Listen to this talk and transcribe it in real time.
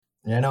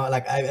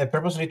Like I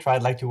purposely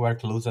tried like to wear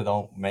clothes that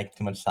don't make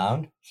too much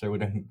sound, so it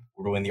wouldn't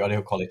ruin the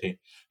audio quality.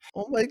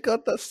 Oh my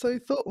god, that's so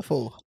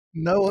thoughtful.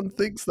 No one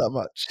thinks that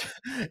much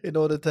in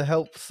order to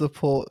help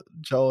support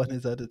Joel in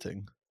his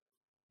editing.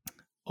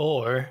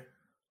 Or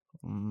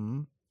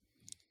Mm.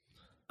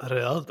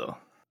 Realdo.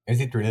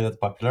 Is it really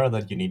that popular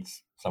that you need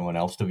someone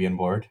else to be on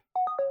board?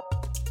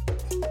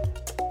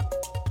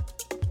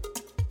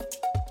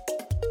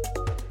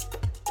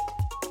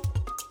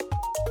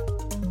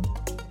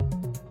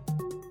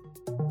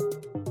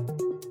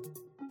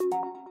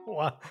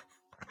 What?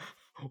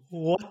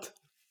 What?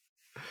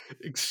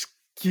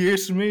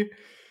 Excuse me?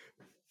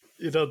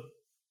 You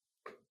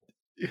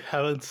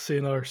haven't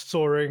seen our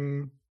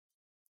soaring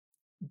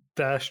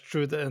dash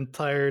through the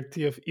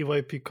entirety of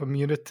EYP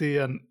community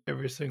and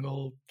every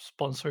single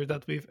sponsor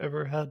that we've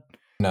ever had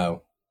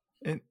No.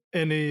 in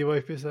any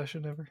EYP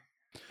session ever?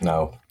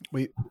 No.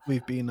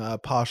 We've been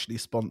partially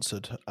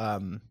sponsored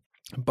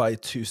by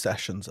 2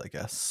 sessions, I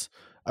guess.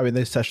 I mean,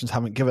 those sessions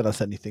haven't given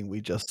us anything.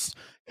 We just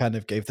kind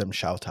of gave them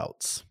shout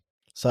outs.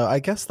 So I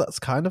guess that's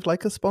kind of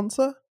like a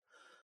sponsor.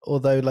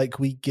 Although, like,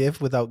 we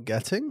give without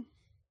getting.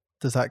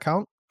 Does that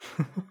count?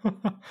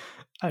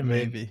 I mean,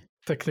 Maybe.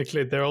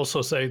 technically, they're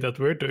also saying that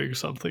we're doing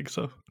something,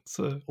 so it's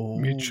a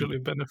mutually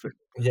benefit.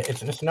 Yeah,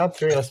 it's not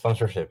really a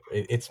sponsorship.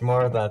 It's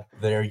more that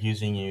they're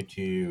using you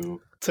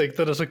to take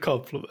that as a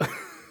compliment.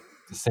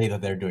 To say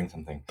that they're doing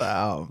something.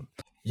 Damn.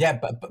 Yeah,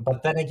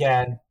 but then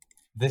again,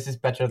 this is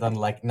better than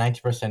like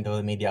 90% of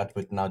the media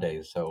output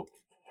nowadays. So,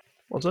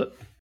 was it?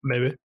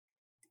 Maybe.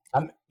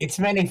 It's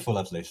meaningful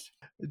at least.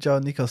 Joe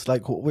and Nikos,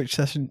 like, which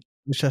session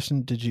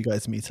did you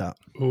guys meet at?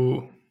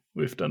 Ooh,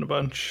 we've done a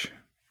bunch.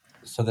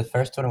 So the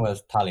first one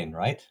was Tallinn,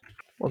 right?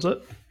 Was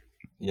it?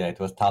 Yeah, it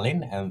was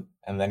Tallinn,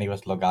 and then it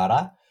was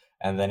Logara,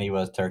 and then it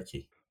was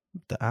Turkey.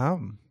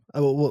 Damn.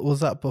 Was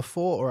that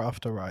before or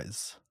after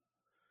Rise?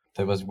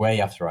 So it was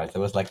way after Rise. It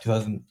was like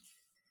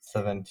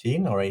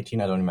 2017 or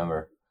 18, I don't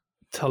remember.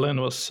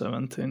 Tallinn was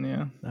 17,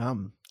 yeah.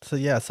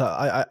 So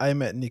I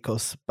met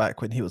Nikos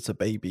back when he was a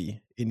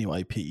baby in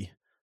UIP.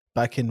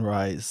 Back in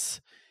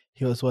Rise.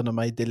 He was one of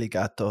my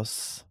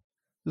delegatos.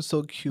 It was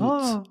so cute.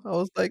 Oh. I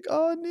was like,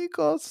 oh,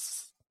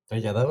 Nikos. So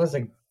yeah, that was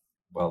it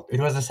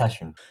was a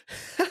session.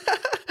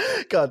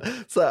 God.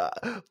 So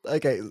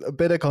okay, a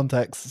bit of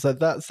context. So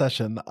that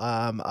session,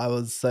 I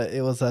was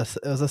it was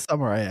a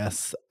summer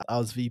AS. I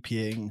was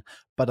VPing,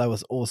 but I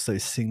was also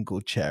single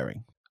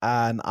chairing,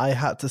 and I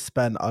had to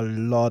spend a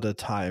lot of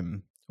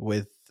time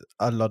with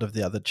a lot of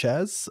the other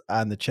chairs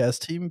and the chairs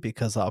team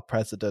because our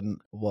president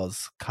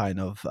was kind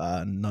of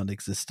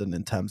non-existent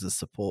in terms of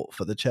support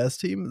for the chairs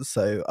team.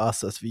 So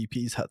us as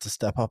VPs had to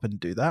step up and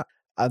do that.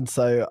 And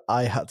so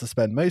I had to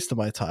spend most of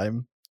my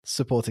time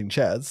supporting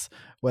chairs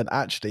when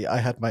actually I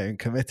had my own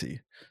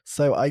committee.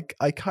 So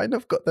I kind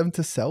of got them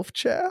to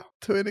self-chair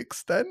to an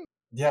extent.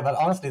 Yeah, but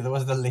honestly, there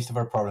was the least of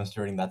our problems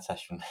during that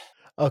session.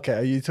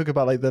 Okay, you talk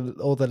about like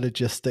all the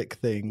logistic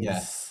things.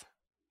 Yes.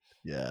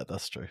 Yeah,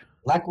 that's true.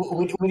 Like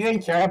we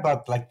didn't care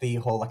about like the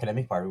whole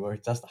academic part. We were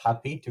just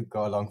happy to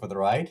go along for the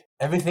ride.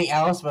 Everything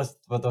else was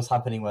what was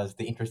happening was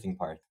the interesting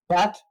part.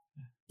 But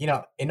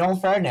in all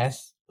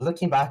fairness,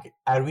 looking back,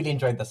 I really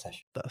enjoyed the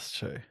session. That's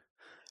true.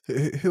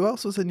 Who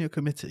else was in your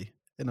committee?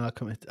 In our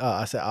committee? Oh,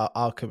 I said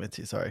our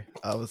committee. Sorry,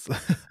 I was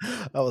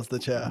the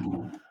chair.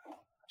 I'm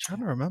trying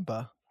to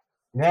remember.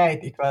 Yeah,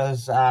 it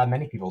was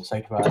many people. So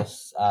it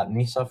was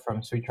Niso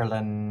from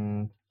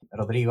Switzerland,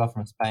 Rodrigo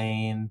from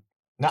Spain.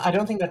 No, I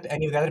don't think that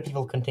any of the other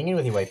people continued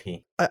with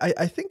UIP.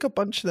 I think a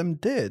bunch of them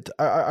did.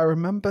 I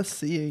remember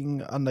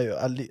seeing, I know,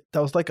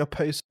 there was like a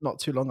post not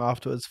too long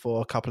afterwards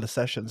for a couple of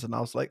sessions, and I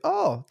was like,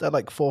 oh, they're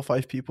like 4 or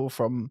 5 people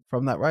from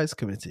that Rise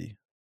committee.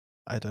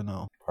 I don't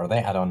know. Are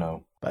they? I don't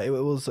know. But it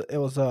was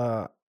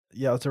a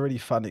really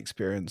fun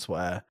experience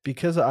where,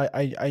 because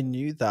I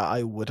knew that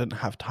I wouldn't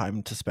have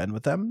time to spend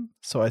with them,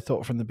 so I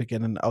thought from the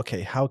beginning,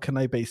 okay, how can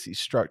I basically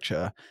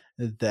structure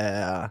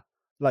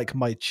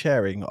my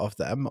chairing of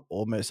them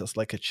almost as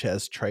like a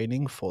chairs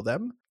training for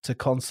them to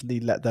constantly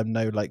let them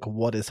know like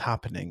what is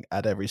happening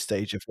at every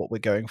stage of what we're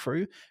going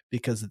through,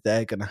 because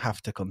they're going to have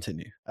to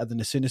continue. And then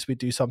as soon as we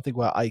do something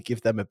where I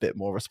give them a bit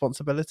more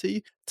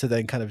responsibility to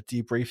then kind of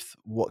debrief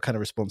what kind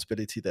of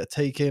responsibility they're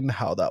taking,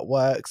 how that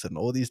works, and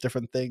all these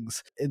different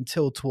things,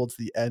 until towards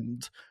the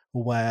end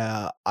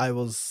where I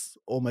was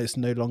almost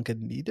no longer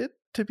needed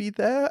to be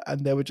there,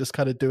 and they were just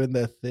kind of doing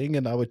their thing,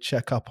 and I would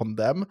check up on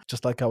them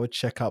just like I would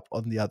check up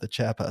on the other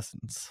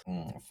chairpersons.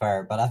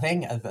 Fair, but I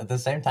think at the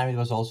same time it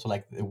was also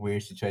like a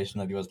weird situation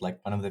that it was like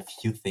one of the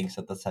few things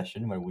at the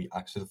session where we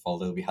actually felt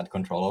that we had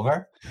control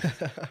over.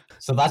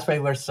 So that's why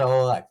we're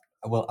so like,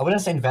 well, I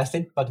wouldn't say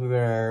invested, but we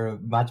were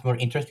much more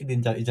interested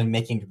in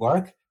making it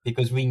work,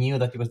 because we knew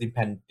that it was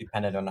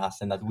dependent on us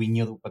and that we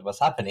knew what was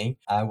happening,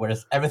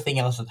 whereas everything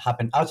else that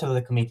happened outside of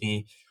the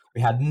committee we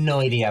had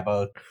no idea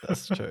about.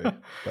 That's true.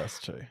 That's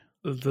true.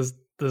 This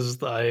is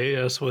the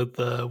IAS with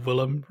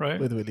Willem, right?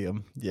 With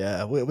William,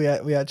 yeah,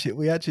 we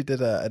actually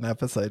did an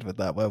episode with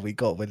that where we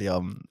got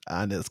William,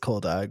 and it's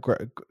called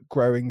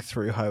Growing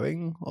Through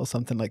Hoeing or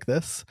something like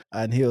this.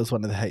 And he was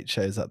one of the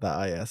HOs at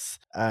that IS,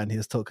 and he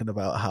was talking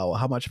about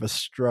how much of a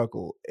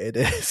struggle it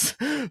is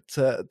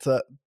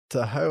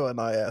to hoe an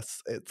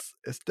IS.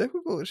 It's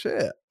difficult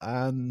shit.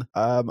 And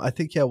I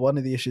think one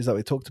of the issues that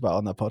we talked about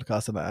on that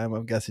podcast, and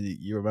I'm guessing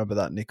you remember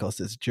that,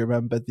 Nikos, is do you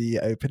remember the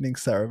opening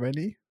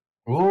ceremony?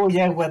 Oh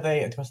yeah, where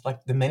it was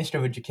like the Minister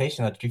of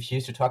Education that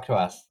refused to talk to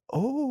us.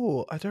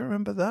 Oh, I don't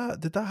remember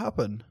that. Did that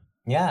happen?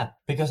 Yeah,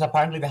 because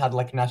apparently they had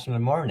like national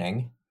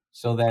mourning.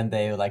 So then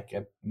they like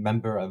a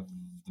member of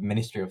the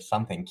Ministry of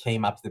something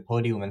came up to the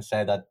podium and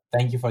said that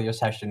thank you for your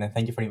session and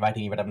thank you for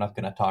inviting me, but I'm not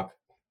gonna talk,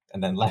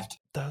 and then left.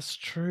 That's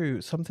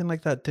true. Something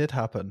like that did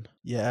happen.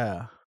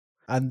 Yeah.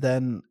 And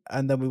then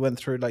we went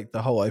through like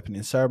the whole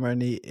opening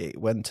ceremony. It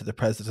went to the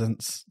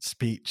president's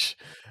speech,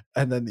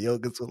 and then the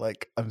Ilgas were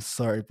like, "I'm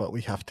sorry, but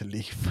we have to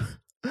leave."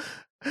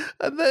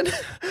 And then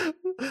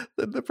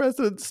the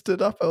president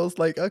stood up. I was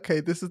like,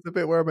 "Okay, this is the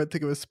bit where I'm meant to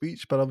give a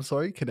speech, but I'm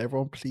sorry. Can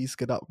everyone please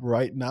get up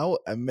right now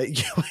and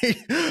make your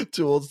way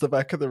towards the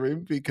back of the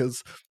room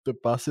because the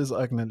buses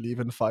are going to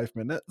leave in 5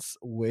 minutes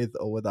with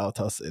or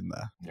without us in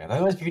there." Yeah,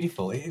 that was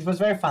beautiful. It was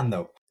very fun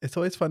though. It's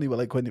always funny,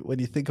 like when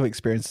you think of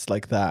experiences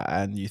like that,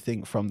 and you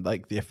think from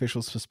like the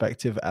official's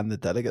perspective and the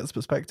delegate's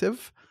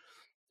perspective.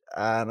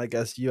 And I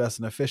guess you as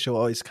an official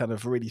always kind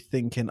of really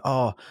thinking,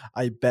 oh,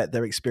 I bet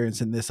they're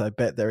experiencing this, I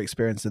bet they're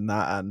experiencing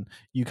that. And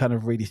you kind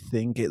of really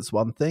think it's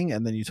one thing.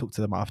 And then you talk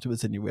to them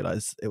afterwards and you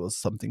realize it was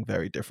something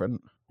very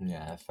different.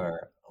 Yeah,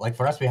 for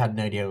us, we had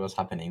no idea what was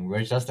happening. We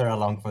were just there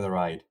along for the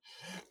ride.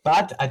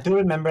 But I do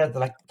remember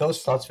like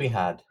those thoughts we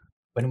had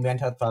when we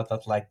went out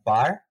that like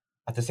bar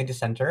at the city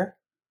center,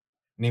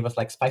 and it was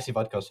like spicy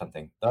vodka or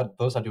something.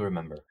 Those I do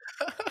remember.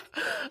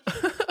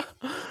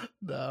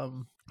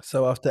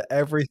 So after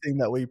everything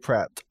that we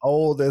prepped,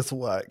 all this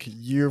work,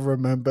 you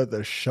remember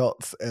the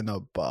shots in a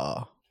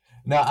bar.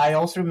 No, I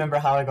also remember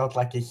how I got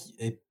like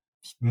a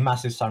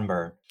massive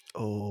sunburn.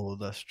 Oh,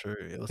 that's true.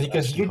 It was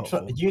because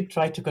you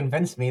tried to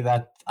convince me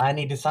that I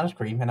needed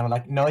sunscreen, and I'm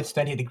like, no, it's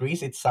 20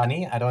 degrees, it's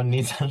sunny, I don't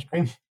need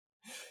sunscreen.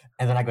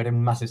 And then I got a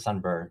massive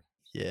sunburn.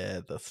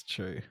 Yeah, that's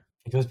true.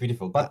 It was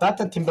beautiful. But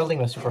that team building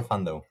was super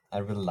fun, though. I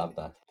really loved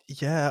that.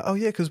 Yeah. Oh,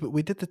 yeah, because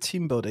we did the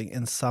team building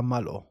in San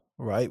Malo,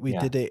 right? We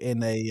did it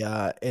in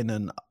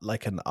an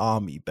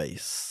army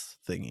base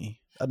thingy.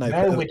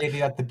 No, we did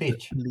it at the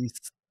beach.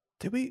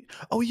 Did we?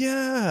 Oh,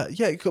 yeah.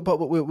 Yeah,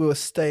 but we were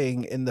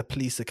staying in the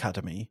police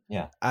academy.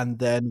 Yeah. And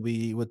then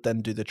we would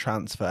then do the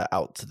transfer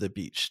out to the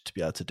beach to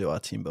be able to do our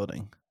team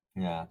building.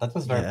 Yeah, that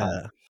was very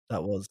fun.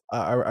 That was.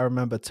 I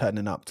remember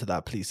turning up to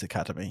that police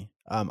academy.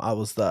 I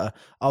was the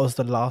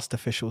last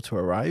official to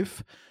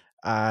arrive,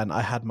 and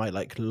I had my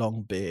like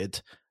long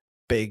beard,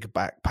 big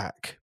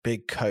backpack,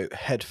 big coat,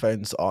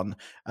 headphones on,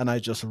 and I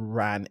just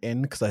ran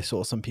in because I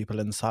saw some people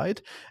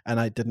inside, and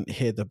I didn't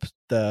hear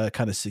the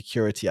kind of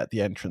security at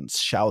the entrance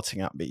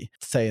shouting at me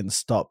saying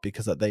stop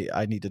because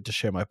I needed to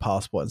show my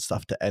passport and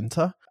stuff to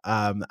enter.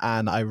 And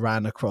I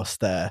ran across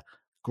their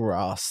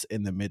grass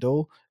in the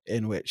middle,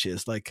 in which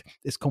is like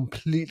it's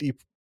completely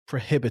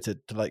prohibited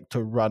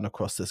to run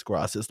across this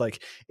grass. It's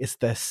like it's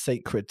their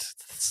sacred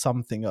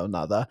something or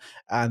another,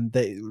 and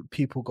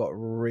people got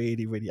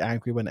really, really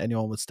angry when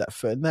anyone would step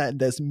foot in there. And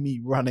there's me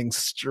running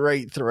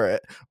straight through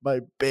it, my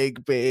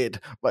big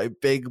beard, my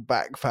big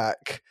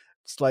backpack,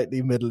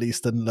 slightly Middle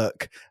Eastern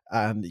look,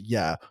 and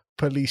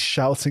police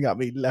shouting at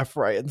me left,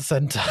 right, and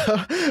center.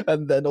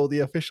 And then all the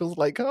officials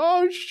like,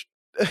 oh,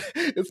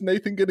 is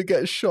Nathan gonna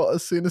get shot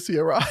as soon as he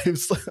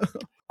arrives?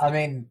 I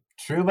mean,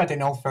 true, but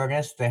in all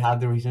fairness, they had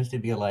the reasons to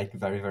be like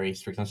very, very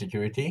strict on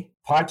security.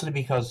 Partly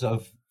because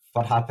of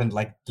what happened,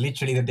 like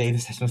literally the day the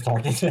session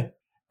started,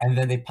 and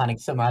then they panicked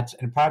so much.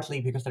 And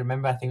partly because I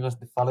remember, I think it was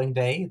the following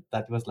day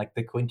that was like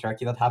the Queen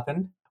Turkey that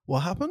happened.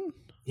 What happened?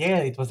 Yeah,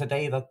 it was the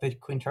day that the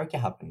Queen Turkey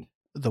happened.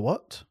 The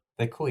what?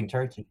 The Queen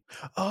Turkey.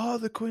 Oh,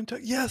 the Queen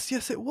Turkey. Yes,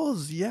 it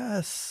was.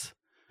 Yes.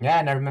 Yeah,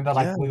 and I remember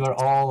like we were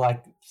all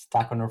like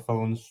stuck on our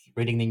phones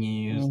reading the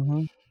news.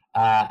 Mm-hmm.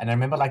 And I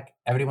remember like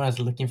everyone was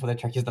looking for the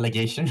Turkish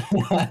delegation.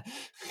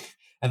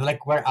 And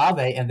like, where are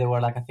they? And they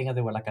were like, I think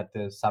they were like at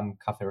some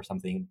cafe or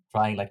something,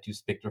 trying like to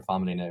speak to their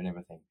family and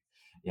everything.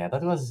 Yeah,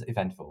 that was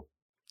eventful.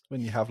 When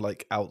you have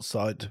like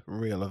outside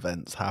real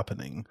events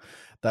happening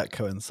that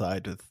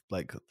coincide with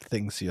like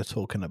things you're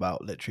talking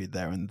about literally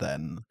there and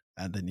then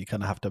you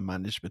kind of have to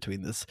manage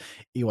between this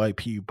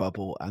EYP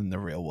bubble and the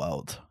real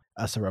world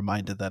as a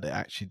reminder that it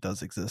actually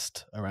does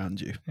exist around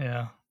you.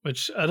 Yeah,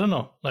 which I don't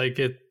know, like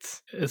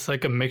it's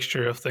like a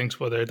mixture of things,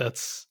 whether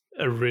that's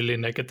a really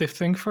negative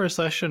thing for a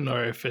session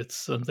or if it's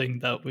something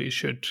that we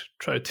should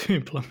try to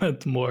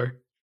implement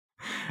more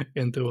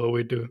into what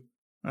we do.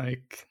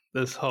 Like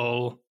this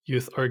whole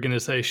youth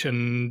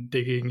organization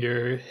digging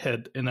your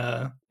head in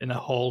a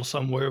hole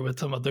somewhere with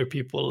some other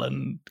people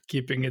and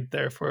keeping it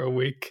there for a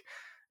week.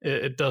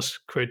 It does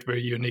create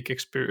very unique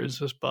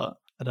experiences, but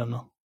I don't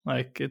know.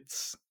 Like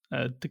it's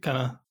the kind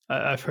of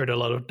I've heard a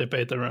lot of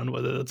debate around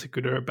whether that's a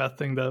good or a bad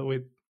thing that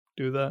we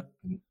do that.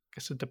 I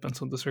guess it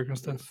depends on the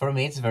circumstance. For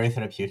me, it's very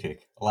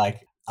therapeutic.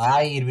 Like,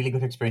 I really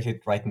good experience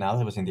it right now.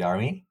 I was in the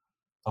army,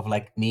 of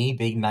like me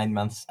being 9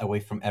 months away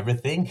from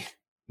everything,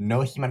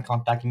 no human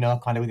contact, no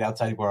contact with the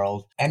outside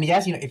world. And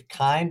yes, it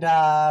kind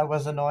of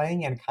was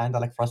annoying and kind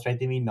of like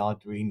frustrating me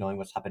not really knowing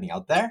what's happening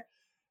out there.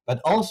 But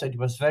also, it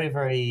was very,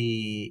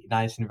 very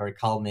nice and very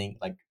calming,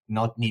 like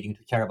not needing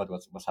to care about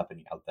what's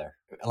happening out there.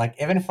 Like,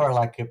 even for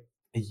like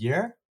a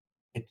year,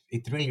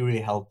 it really,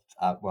 really helped.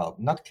 Well,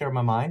 not clear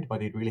my mind,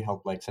 but it really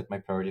helped like set my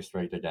priorities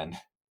straight again.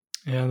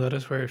 Yeah, that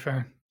is very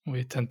fair.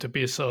 We tend to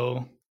be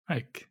so,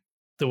 like,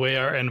 the way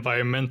our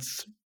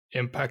environments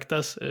impact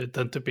us, it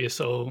tend to be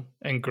so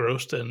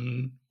engrossed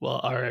in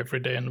our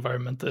everyday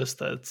environment is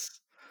that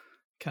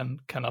can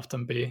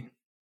often be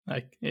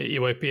like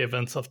EYP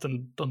events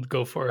often don't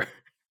go for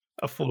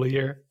a full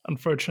year,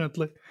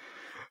 unfortunately,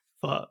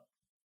 but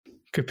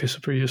could be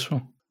super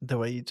useful. The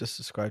way you just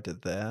described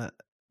it there,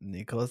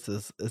 Nicholas,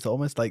 is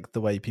almost like the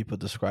way people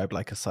describe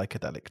like a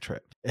psychedelic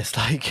trip. It's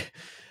like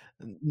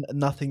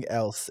nothing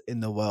else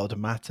in the world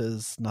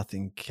matters.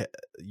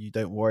 You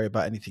don't worry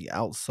about anything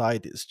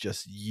outside. It's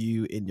just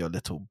you in your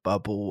little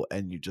bubble,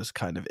 and you just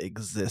kind of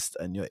exist,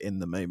 and you're in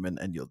the moment,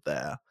 and you're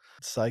there.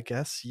 So I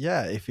guess,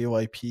 yeah, if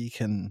EYP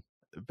can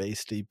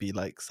basically be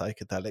like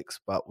psychedelics,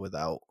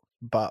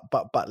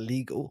 but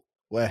legal,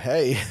 where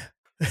hey,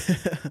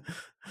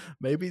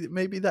 maybe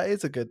that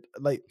is a good,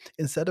 like,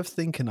 instead of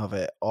thinking of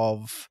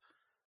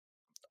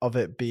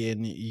it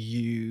being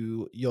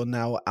you're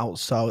now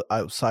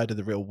outside of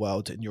the real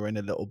world and you're in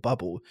a little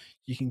bubble,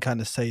 you can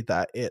kind of say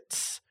that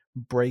it's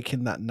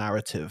breaking that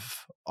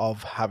narrative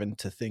of having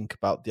to think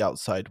about the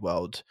outside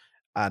world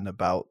and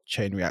about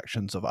chain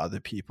reactions of other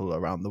people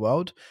around the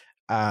world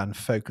and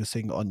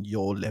focusing on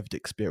your lived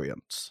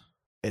experience.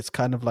 It's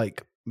kind of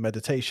like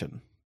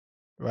meditation,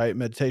 right?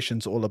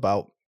 Meditation's all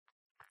about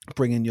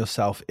bringing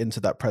yourself into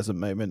that present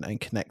moment and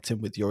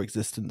connecting with your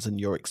existence and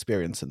your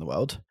experience in the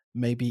world.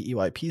 Maybe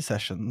EYP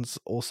sessions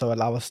also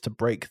allow us to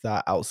break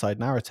that outside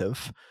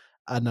narrative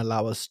and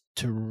allow us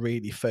to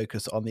really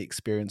focus on the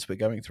experience we're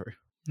going through.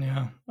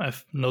 Yeah,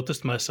 I've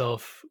noticed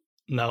myself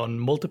now in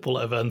multiple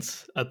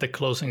events at the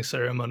closing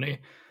ceremony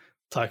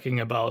talking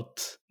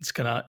about this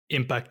kind of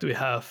impact we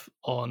have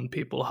on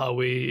people, how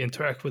we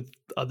interact with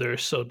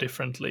others so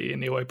differently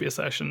in EYP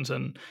sessions,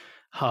 and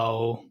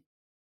how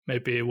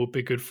maybe it would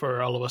be good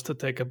for all of us to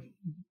take a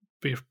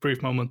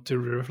brief moment to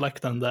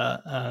reflect on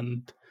that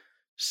and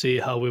see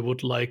how we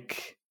would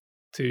like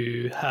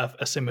to have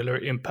a similar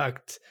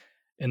impact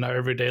in our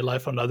everyday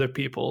life on other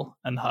people,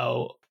 and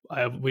how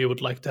we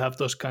would like to have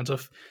those kinds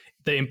of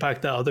the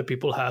impact that other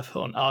people have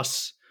on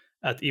us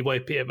at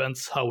EYP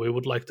events, how we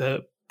would like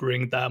to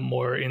bring that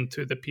more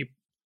into the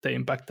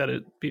impact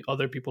that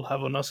other people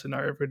have on us in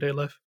our everyday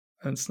life.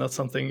 And it's not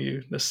something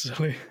you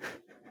necessarily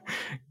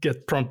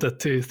get prompted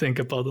to think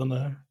about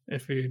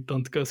if you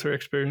don't go through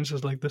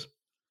experiences like this.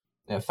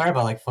 Yeah, fair,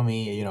 but like for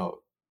me,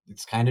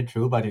 it's kind of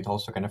true, but it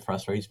also kind of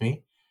frustrates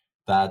me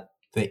that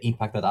the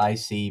impact that I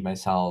see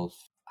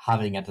myself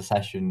having at the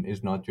session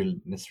is not really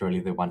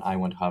necessarily the one I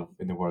want to have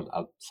in the world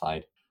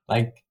outside.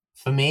 Like,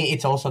 for me,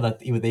 it's also that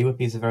the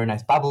EYP is a very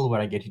nice bubble where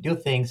I get to do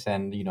things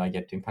and, I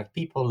get to impact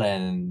people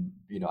and,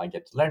 I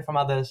get to learn from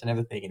others and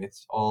everything. And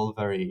it's all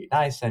very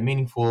nice and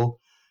meaningful.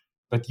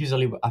 But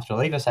usually after I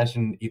leave a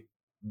session, it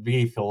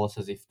really feels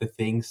as if the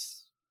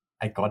things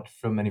I got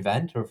from an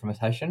event or from a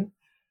session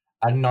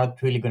are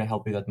not really going to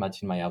help me that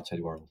much in my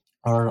outside world.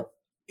 Or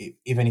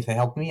even if they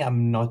help me,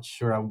 I'm not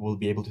sure I will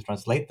be able to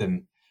translate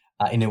them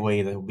in a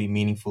way that will be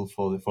meaningful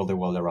for the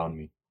world around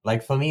me.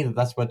 Like, for me,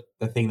 that's what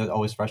the thing that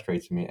always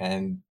frustrates me.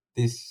 And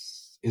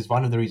this is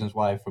one of the reasons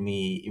why, for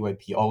me,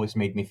 EYP always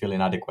made me feel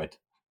inadequate.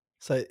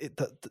 So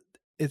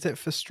is it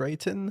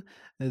frustrating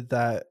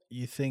that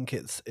you think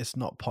it's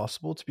not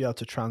possible to be able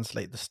to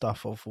translate the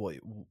stuff of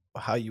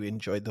how you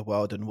enjoy the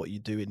world and what you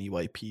do in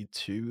EYP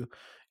to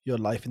your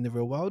life in the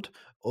real world?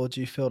 Or do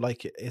you feel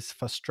like it's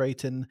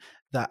frustrating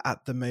that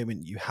at the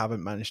moment you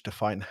haven't managed to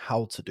find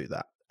how to do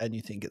that and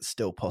you think it's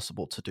still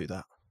possible to do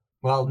that?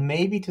 Well,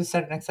 maybe to a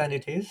certain extent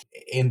it is,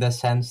 in the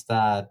sense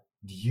that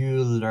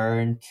you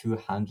learn to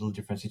handle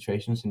different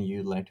situations and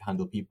you learn to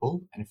handle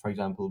people. And for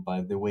example,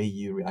 by the way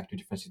you react to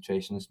different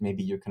situations,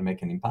 maybe you can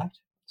make an impact.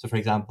 So for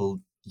example,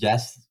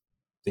 yes,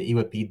 the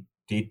EYP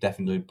did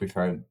definitely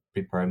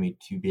prepare me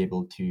to be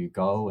able to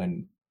go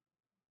and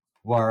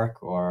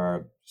work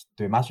or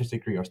do a master's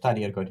degree or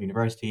study or go to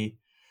university.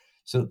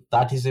 So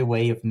that is a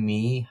way of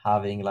me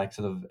having like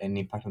sort of an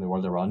impact on the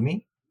world around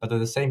me. But at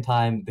the same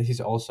time, this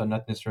is also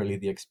not necessarily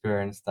the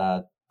experience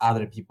that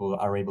other people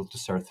are able to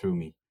serve through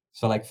me.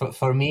 So like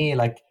for me,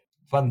 like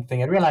one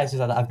thing I realized is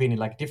that I've been in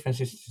like different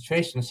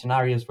situations,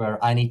 scenarios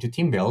where I need to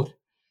team build.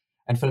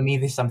 And for me,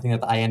 this is something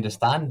that I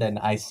understand and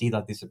I see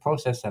that this is a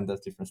process and there's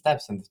different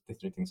steps and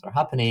different things are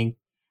happening.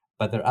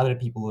 But there are other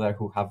people there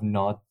who have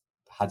not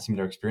had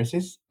similar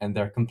experiences and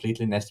they're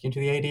completely nesting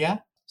into the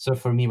idea. So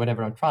for me,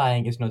 whatever I'm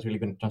trying is not really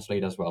going to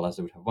translate as well as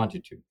I would have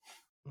wanted to.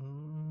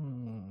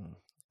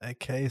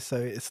 Okay, so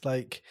it's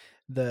like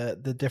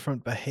the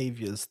different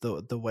behaviors,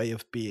 the way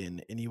of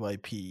being in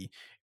EYP,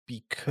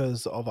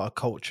 because of our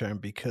culture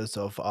and because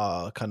of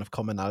our kind of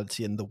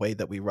commonality in the way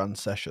that we run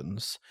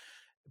sessions,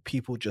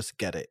 people just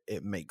get it.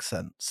 It makes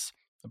sense.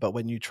 But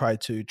when you try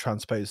to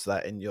transpose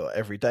that in your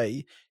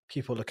everyday,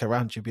 people look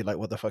around you, be like,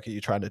 "What the fuck are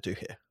you trying to do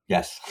here?"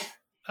 Yes.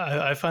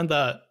 I find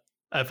that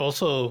I've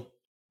also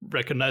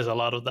recognized a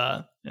lot of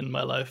that in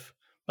my life.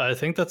 But I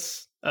think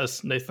that's,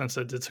 as Nathan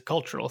said, it's a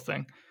cultural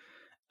thing.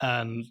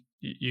 And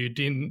you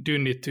do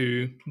need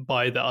to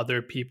buy the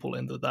other people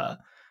into that.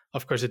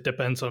 Of course, it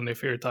depends on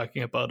if you're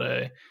talking about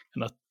a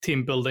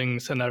team building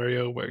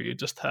scenario where you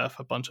just have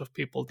a bunch of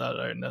people that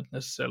are not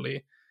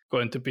necessarily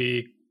going to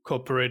be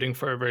cooperating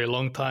for a very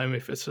long time,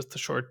 if it's just a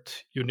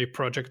short uni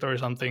project or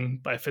something.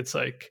 But if it's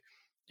like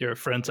your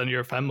friends and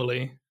your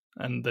family,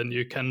 and then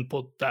you can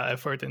put that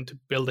effort into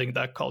building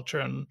that culture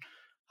and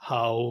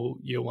how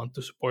you want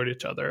to support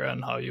each other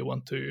and how you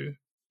want to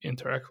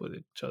interact with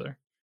each other.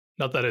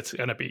 Not that it's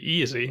going to be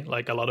easy.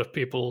 Like, a lot of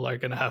people are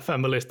going to have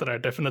families that are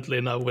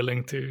definitely not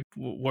willing to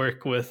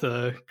work with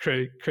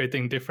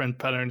creating different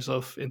patterns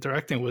of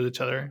interacting with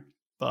each other.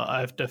 But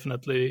I've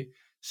definitely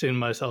seen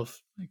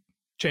myself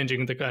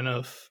changing the kind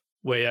of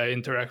way I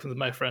interact with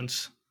my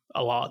friends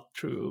a lot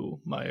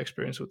through my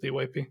experience with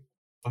EYP.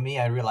 For me,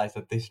 I realized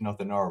that this is not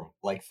the norm.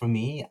 Like, for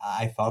me,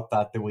 I thought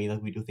that the way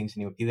that we do things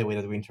in EYP, the way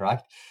that we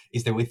interact,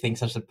 is the way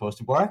things are supposed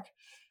to work.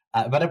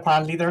 But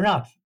apparently they're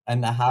not.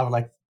 And I have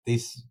like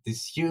this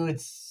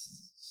huge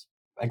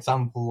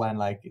example and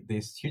like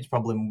this huge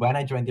problem. When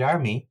I joined the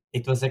army,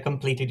 it was a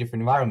completely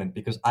different environment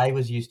because I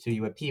was used to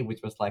EYP,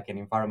 which was like an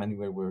environment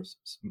where we're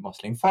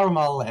mostly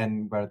informal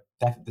and where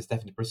there's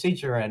definitely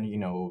procedure and,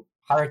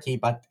 hierarchy,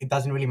 but it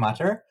doesn't really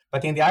matter.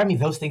 But in the army,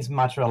 those things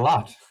matter a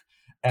lot.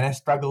 And I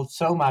struggled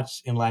so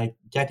much in like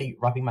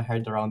wrapping my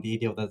head around the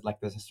idea of that, like,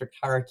 there's a strict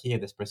hierarchy,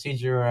 there's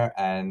procedure,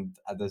 and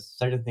there's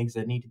certain things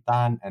that need to be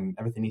done, and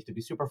everything needs to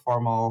be super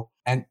formal.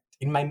 And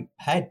in my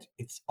head,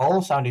 it's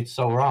all sounded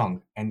so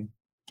wrong. And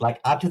like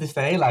up to this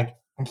day, like,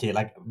 okay,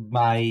 like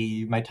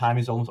my time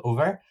is almost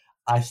over.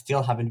 I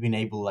still haven't been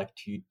able like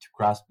to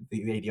grasp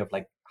the idea of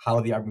like how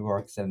the army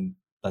works and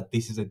that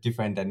this is a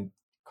different and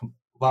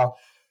well,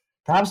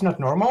 perhaps not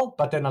normal,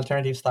 but an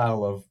alternative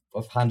style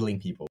of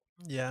handling people.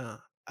 Yeah.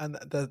 And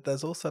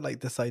there's also like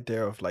this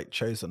idea of like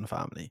chosen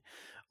family,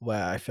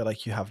 where I feel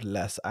like you have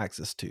less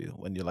access to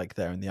when you're like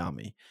there in the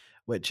army,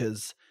 which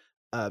is,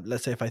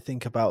 let's say if I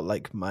think about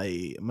like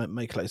my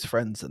close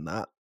friends and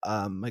that,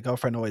 my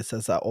girlfriend always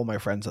says that all my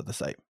friends are the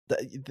same.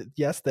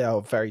 Yes, they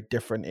are very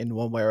different in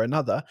one way or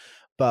another,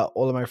 but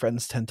all of my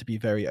friends tend to be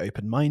very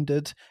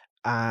open-minded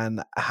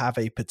and have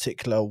a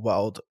particular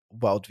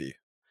worldview.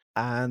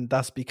 And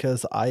that's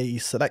because I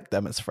select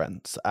them as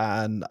friends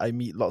and I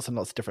meet lots and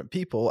lots of different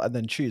people and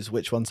then choose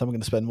which ones I'm going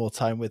to spend more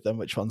time with and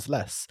which ones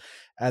less.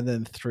 And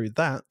then through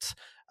that,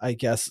 I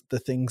guess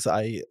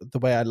the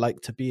way I like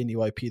to be in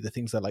EYP, the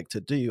things I like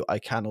to do, I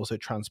can also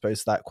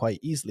transpose that quite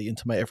easily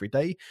into my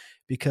everyday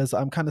because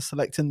I'm kind of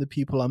selecting the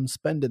people I'm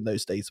spending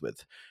those days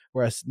with.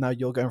 Whereas now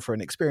you're going for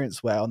an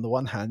experience where on the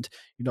one hand,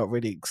 you're not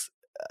really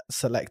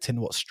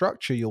selecting what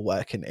structure you're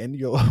working in.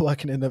 You're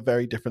working in a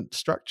very different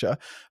structure,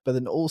 but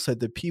then also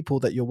the people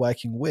that you're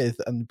working with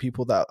and the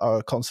people that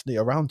are constantly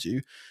around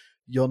you,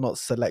 you're not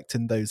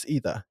selecting those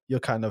either. You're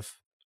kind of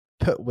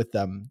put with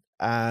them.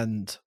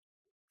 And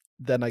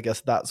then I guess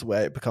that's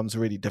where it becomes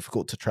really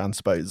difficult to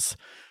transpose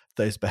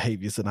those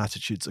behaviors and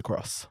attitudes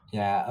across.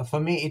 Yeah, for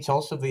me, it's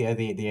also the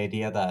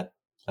idea that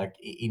like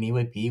in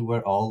EYP,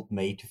 we're all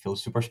made to feel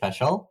super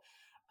special.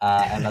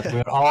 And that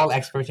we're all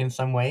experts in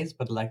some ways,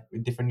 but like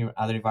in different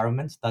other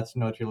environments, that's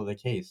not really the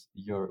case.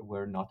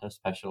 We're not as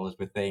special as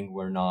we think.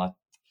 We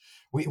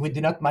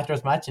do not matter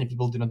as much, and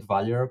people do not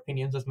value our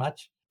opinions as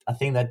much. I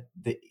think that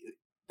the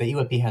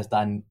EYP has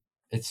done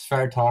its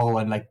fair toll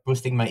and like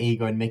boosting my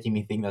ego and making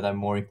me think that I'm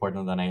more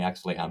important than I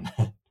actually am.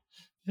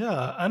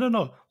 Yeah, I don't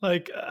know.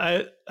 Like,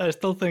 I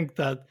still think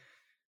that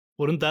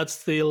wouldn't that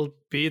still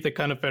be the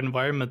kind of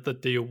environment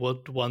that you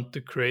would want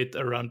to create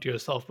around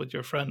yourself with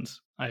your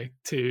friends? Like,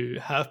 to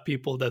have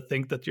people that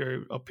think that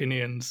your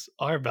opinions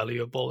are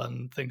valuable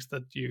and things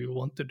that you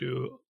want to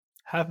do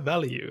have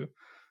value.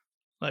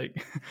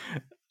 Like,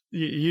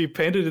 you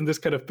painted in this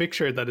kind of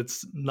picture that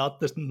it's not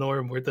the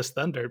norm or the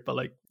standard, but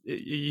like,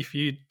 if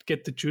you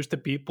get to choose the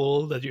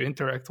people that you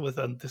interact with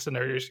and the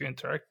scenarios you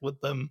interact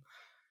with them,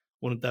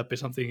 wouldn't that be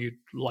something you'd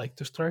like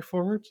to strive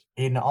forward?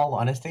 In all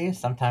honesty,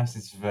 sometimes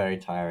it's very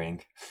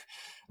tiring.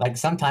 Like,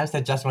 sometimes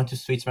I just want to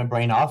switch my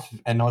brain off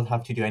and not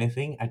have to do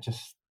anything. I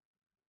just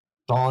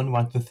don't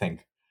want to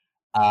think.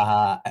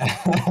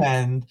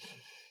 And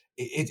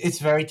it's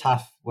very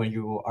tough when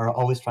you are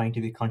always trying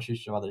to be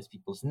conscious of other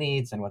people's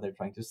needs and what they're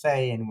trying to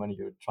say, and when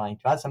you're trying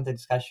to add something to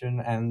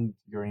discussion and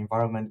your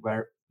environment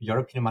where your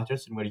opinion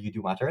matters and where you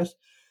do matters.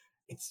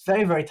 It's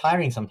very, very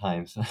tiring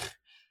sometimes.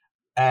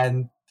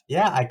 And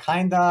yeah, I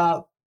kind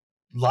of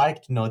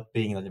liked not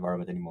being in that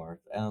environment anymore.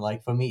 And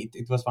like for me,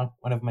 it was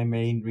one of my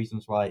main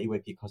reasons why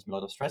EYP caused me a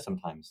lot of stress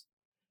sometimes,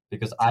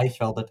 because I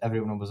felt that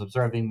everyone was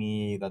observing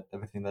me, that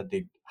everything that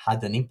they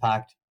had an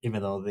impact,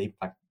 even though the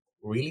impact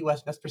really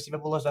wasn't as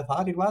perceivable as I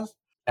thought it was.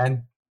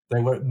 And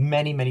there were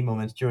many, many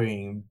moments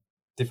during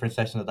different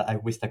sessions that I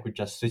wished I could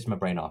just switch my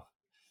brain off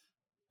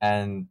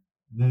and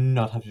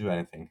not have to do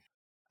anything.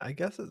 I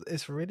guess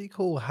it's really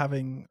cool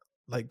having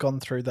like gone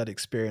through that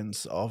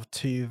experience of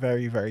two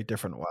very, very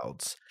different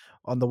worlds.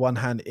 On the one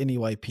hand, in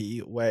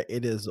EYP, where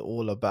it is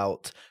all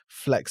about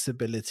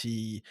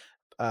flexibility,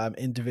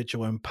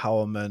 individual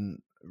empowerment,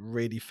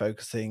 really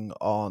focusing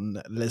on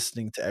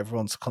listening to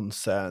everyone's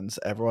concerns.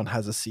 Everyone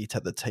has a seat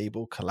at the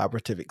table,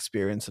 collaborative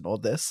experience, and all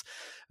this,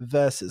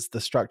 versus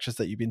the structures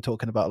that you've been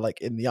talking about, like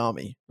in the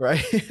army,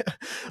 right?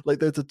 Like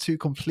those are two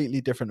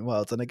completely different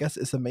worlds. And I guess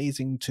it's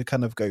amazing to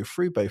kind of go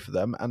through both of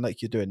them. And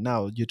like you're doing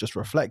now, you're just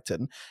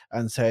reflecting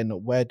and saying,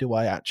 where do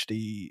I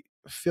actually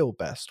feel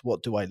best?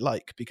 What do I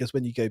like? Because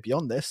when you go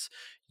beyond this,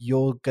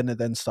 you're going to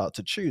then start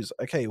to choose,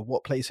 okay,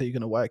 what place are you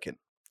going to work in?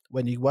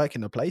 When you work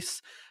in a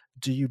place,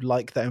 do you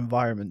like that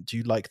environment? Do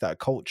you like that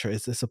culture?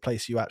 Is this a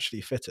place you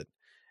actually fit in?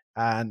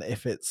 And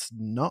if it's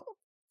not,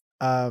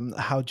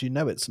 how do you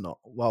know it's not?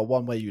 Well,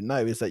 one way you know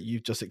is that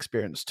you've just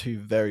experienced two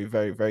very,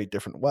 very, very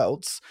different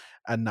worlds,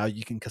 and now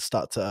you can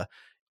start to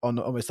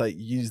almost like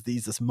use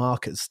these as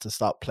markers to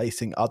start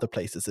placing other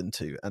places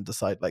into and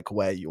decide like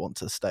where you want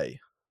to stay.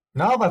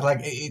 No, but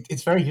like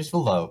it's very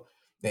useful though,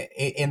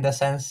 in the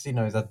sense,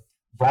 that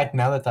right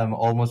now that I'm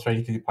almost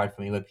ready to depart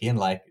from EYP and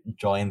like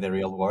join the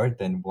real world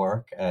and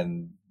work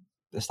and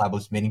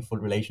establish meaningful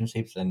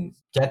relationships and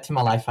get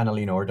my life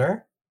finally in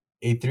order,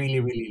 it really,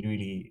 really,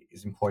 really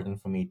is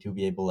important for me to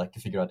be able like to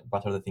figure out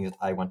what are the things that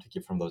I want to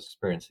keep from those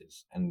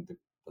experiences and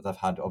that I've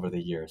had over the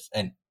years.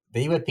 And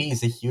the EYP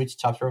is a huge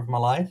chapter of my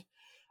life.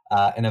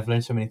 And I've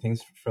learned so many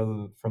things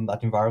from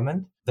that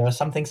environment. There are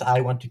some things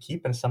I want to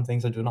keep and some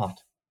things I do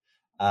not.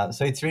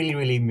 So it's really,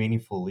 really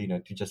meaningful,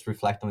 to just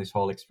reflect on this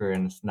whole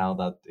experience now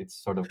that it's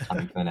sort of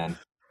coming to an end.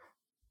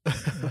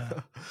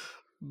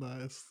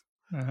 Nice.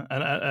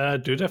 And I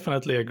do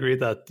definitely agree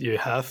that you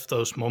have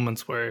those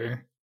moments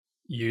where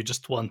you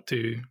just want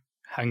to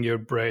hang your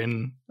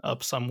brain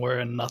up somewhere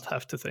and not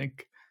have to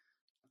think.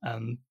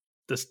 And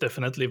there's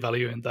definitely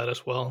value in that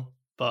as well.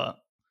 But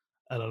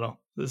I don't know.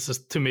 This is,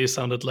 to me,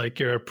 sounded like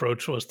your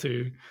approach was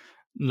to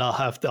not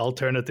have the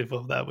alternative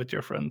of that with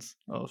your friends,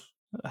 of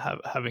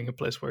having a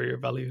place where you're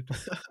valued.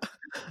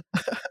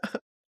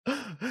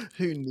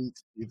 Who needs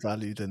to be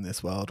valued in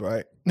this world,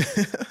 right?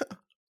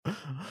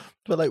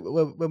 But like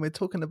when we're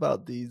talking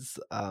about these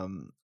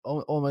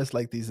almost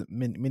like these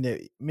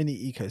mini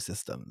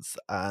ecosystems,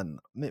 and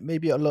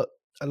maybe a lot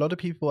of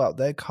people out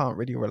there can't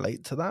really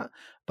relate to that,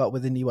 but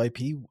within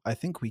EYP I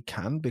think we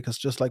can, because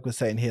just like we're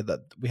saying here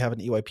that we have an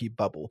EYP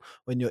bubble.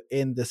 When you're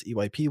in this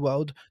EYP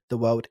world, the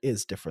world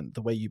is different,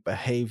 the way you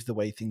behave, the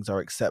way things are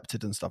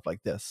accepted and stuff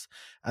like this.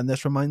 And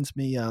this reminds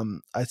me,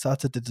 I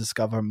started to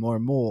discover more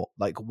and more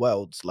like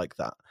worlds like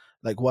that.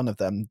 Like one of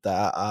them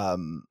that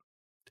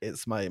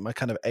it's my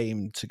kind of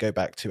aim to go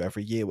back to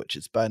every year, which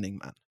is Burning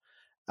Man.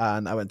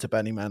 And I went to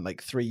Burning Man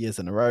like 3 years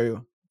in a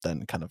row.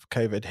 Then kind of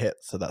COVID hit,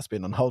 so that's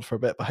been on hold for a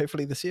bit. But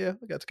hopefully this year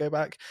I get to go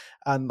back.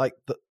 And like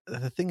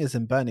the thing is,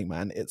 in Burning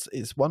Man, it's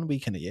 1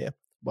 week in a year.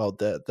 Well,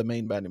 the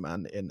main Burning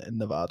Man in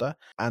Nevada,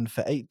 and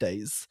for 8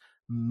 days,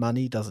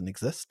 money doesn't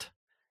exist.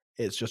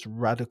 It's just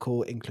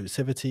radical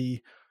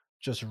inclusivity,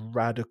 just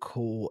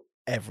radical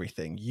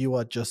everything. You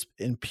are just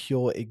in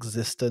pure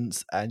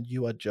existence, and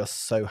you are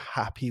just so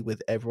happy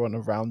with everyone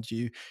around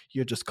you.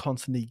 You're just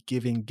constantly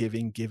giving.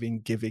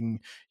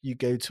 You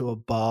go to a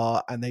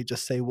bar and they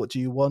just say, what do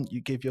you want?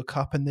 You give your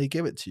cup and they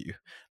give it to you.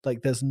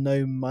 Like there's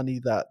no money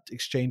that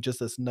exchanges,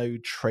 there's no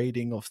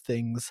trading of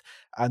things.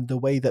 And the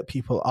way that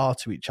people are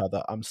to each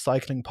other, I'm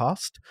cycling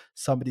past,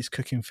 somebody's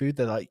cooking food,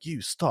 they're like,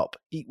 you stop,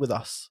 eat with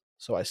us.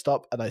 So I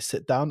stop and I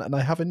sit down and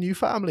I have a new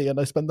family and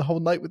I spend the whole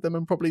night with them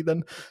and probably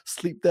then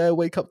sleep there,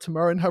 wake up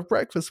tomorrow and have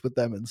breakfast with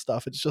them and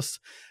stuff. It's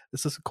just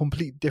a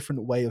complete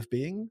different way of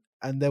being.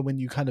 And then when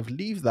you kind of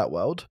leave that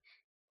world,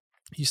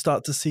 you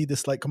start to see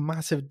this like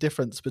massive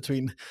difference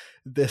between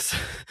this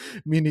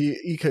mini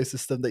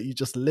ecosystem that you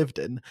just lived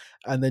in,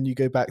 and then you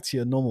go back to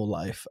your normal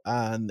life.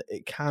 And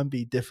it can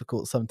be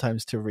difficult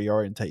sometimes to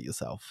reorientate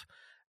yourself.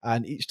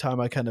 And each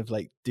time I kind of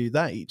like do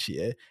that each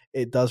year,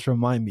 it does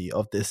remind me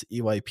of this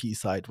EYP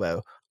side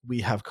where we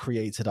have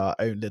created our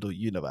own little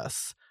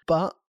universe.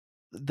 But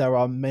there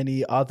are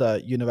many other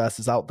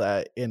universes out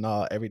there in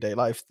our everyday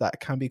life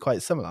that can be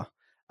quite similar.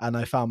 And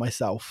I found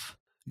myself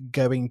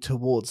going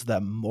towards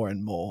them more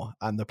and more.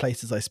 And the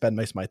places I spend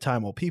most of my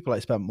time, or people I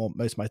spend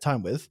most of my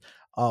time with,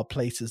 are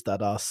places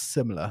that are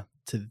similar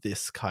to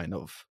this kind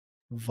of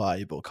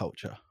vibe or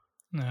culture.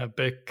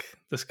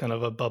 This kind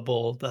of a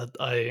bubble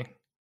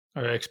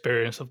or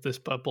experience of this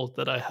bubble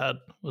that I had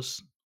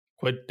was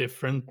quite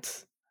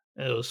different.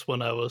 It was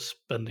when I was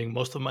spending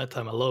most of my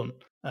time alone.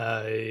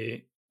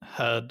 I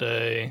had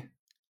a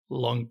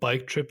long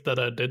bike trip that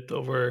I did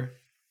over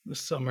the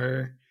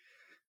summer,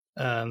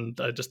 and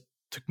I just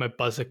took my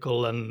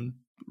bicycle and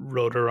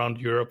rode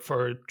around Europe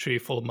for 3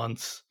 full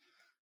months,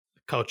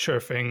 couch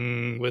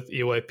surfing with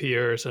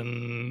EYPers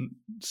and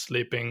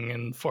sleeping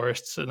in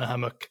forests in a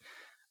hammock.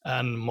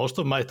 And most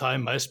of my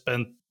time I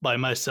spent by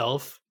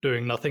myself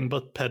doing nothing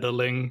but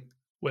pedaling,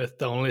 with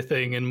the only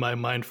thing in my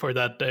mind for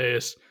that day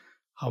is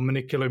how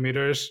many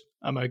kilometers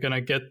am I going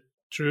to get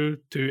through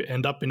to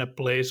end up in a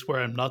place where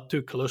I'm not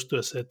too close to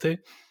a city,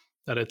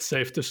 that it's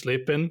safe to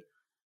sleep in.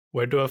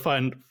 Where do I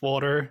find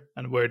water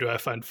and where do I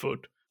find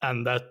food?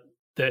 And that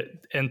the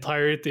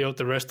entirety of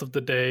the rest of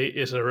the day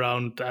is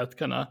around that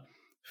kind of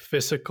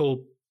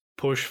physical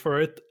push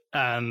for it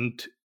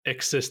and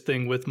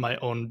existing with my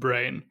own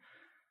brain,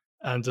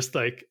 and just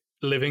like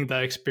living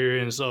that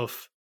experience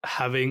of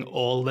having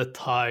all the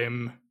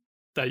time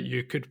that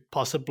you could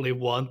possibly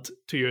want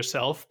to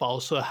yourself, but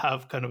also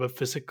have kind of a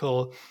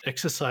physical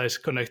exercise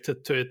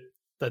connected to it,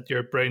 that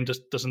your brain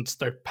just doesn't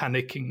start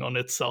panicking on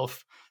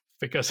itself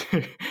because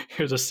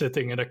you're just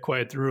sitting in a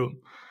quiet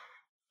room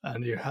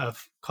and you have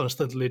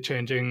constantly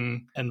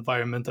changing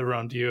environment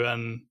around you.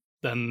 And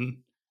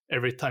then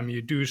every time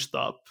you do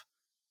stop,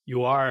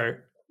 you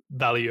are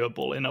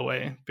valuable in a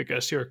way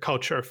because you're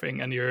couch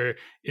surfing and you're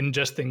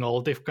ingesting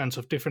all different kinds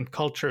of different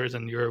cultures,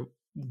 and you're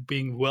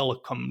being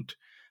welcomed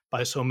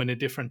by so many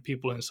different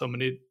people in so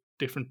many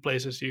different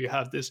places. You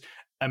have these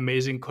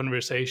amazing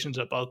conversations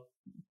about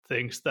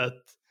things that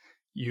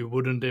you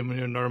wouldn't in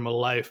your normal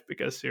life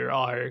because you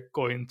are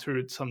going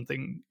through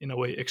something in a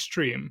way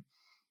extreme,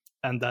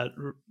 and that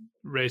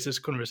raises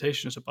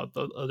conversations about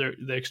the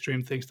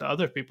extreme things that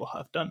other people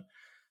have done,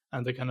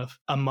 and the kind of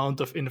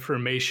amount of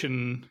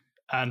information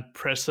and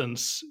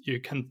presence you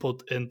can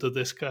put into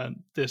this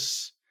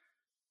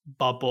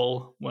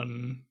bubble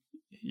when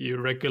you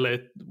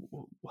regulate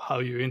how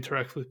you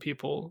interact with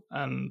people.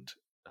 And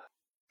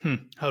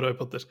how do I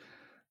put this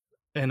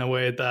in a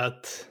way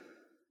that,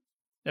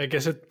 I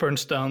guess it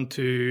burns down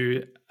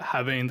to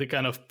having the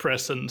kind of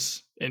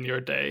presence in your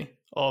day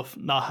of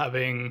not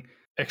having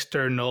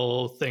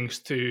external things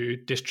to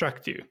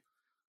distract you.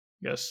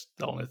 Yes,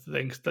 the only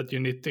things that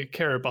you need to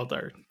care about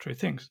are three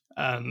things.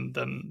 And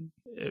then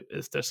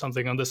if there's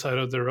something on the side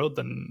of the road,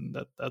 then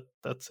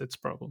that's its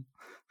problem.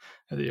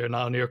 You're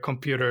now on your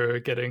computer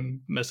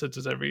getting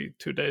messages every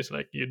 2 days,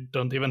 like you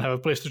don't even have a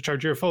place to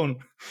charge your phone.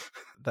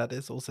 That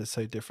is also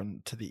so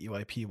different to the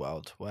EYP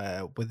world,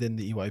 where within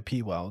the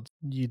EYP world,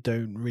 you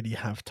don't really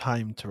have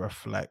time to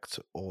reflect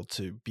or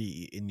to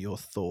be in your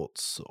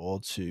thoughts or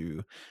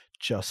to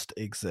just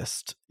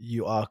exist.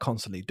 You are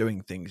constantly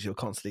doing things. You're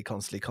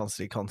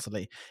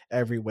constantly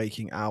every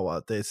waking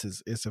hour. This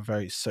is a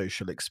very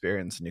social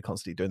experience, and you're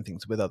constantly doing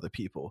things with other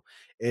people.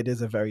 It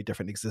is a very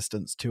different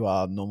existence to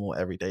our normal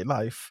everyday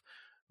life,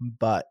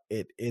 but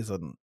it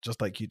isn't,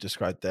 just like you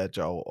described there,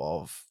 Joel,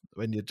 of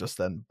when you're just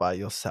then by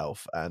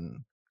yourself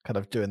and kind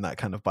of doing that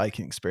kind of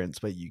biking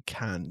experience where you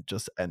can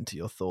just enter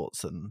your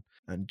thoughts and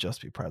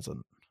just be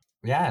present.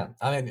 Yeah,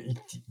 I mean,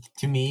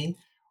 to me,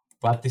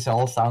 what this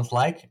all sounds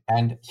like,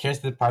 and here's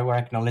the part where I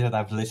acknowledge that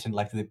I've listened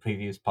like to the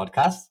previous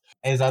podcast,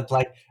 is that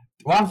like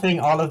one thing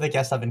all of the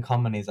guests have in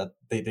common is that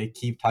they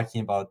keep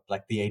talking about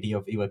like the idea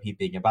of EYP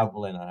being a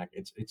bubble and like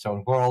its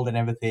own world and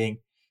everything.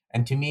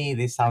 And to me,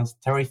 this sounds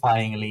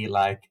terrifyingly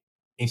like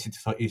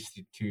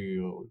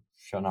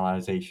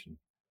institutionalization.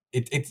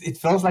 It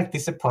feels like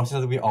this is a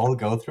process that we all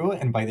go through,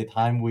 and by the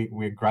time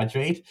we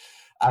graduate,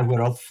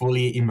 we're all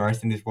fully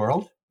immersed in this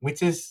world,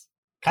 which is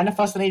kind of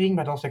fascinating,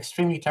 but also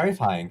extremely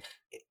terrifying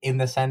in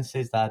the sense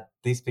is that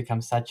this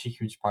becomes such a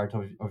huge part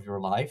of your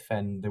life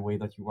and the way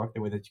that you work,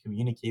 the way that you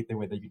communicate, the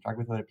way that you talk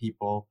with other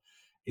people,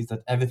 is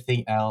that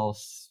everything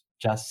else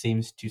just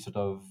seems to sort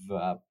of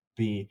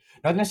be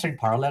not necessarily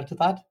parallel to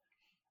that,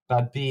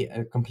 but be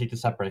a completely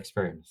separate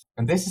experience.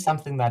 And this is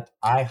something that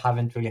I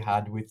haven't really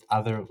had with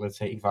other, let's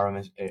say,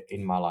 environments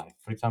in my life.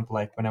 For example,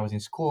 like when I was in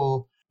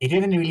school, it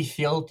didn't really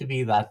feel to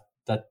be that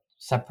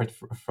separate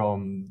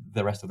from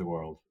the rest of the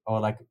world. Or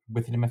like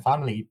within my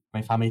family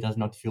does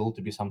not feel to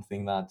be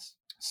something that's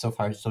so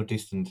far so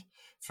distant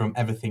from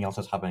everything else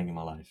that's happening in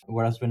my life.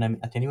 Whereas when I'm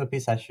at an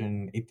EYP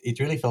session, it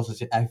really feels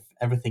as if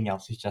everything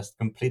else is just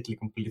completely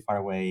far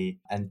away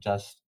and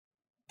just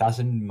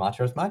doesn't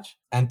matter as much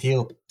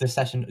until the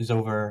session is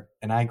over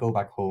and I go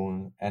back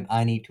home and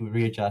I need to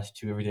readjust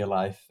to everyday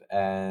life.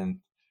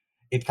 And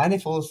it kind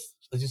of feels,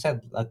 as you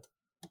said, that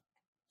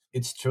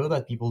it's true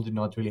that people do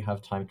not really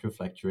have time to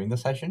reflect during the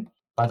session,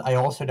 but I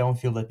also don't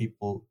feel that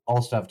people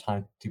also have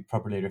time to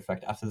properly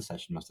reflect after the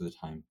session most of the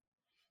time,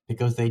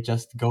 because they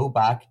just go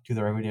back to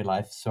their everyday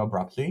life so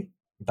abruptly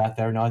that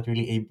they're not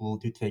really able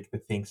to take the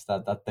things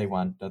that they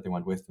want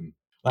with them.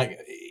 Like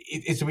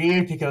it's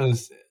weird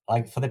because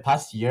like for the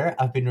past year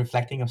I've been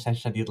reflecting on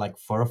sessions I did like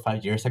 4 or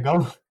 5 years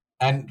ago.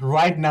 And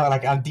right now,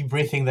 like I'm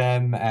debriefing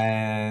them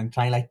and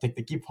trying like take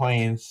the key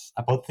points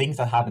about things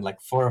that happened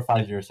like 4 or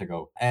 5 years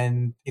ago.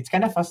 And it's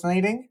kind of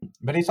fascinating,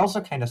 but it's also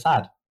kind of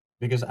sad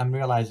because I'm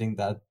realizing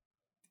that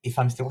if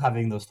I'm still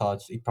having those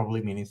thoughts, it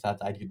probably means that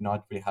I did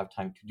not really have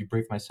time to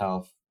debrief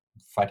myself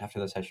right after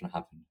the session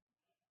happened.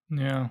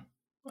 Yeah,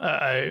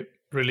 I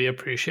really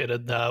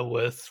appreciated that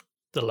with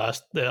the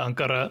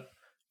Ankara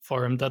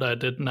forum that I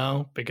did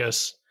now,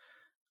 because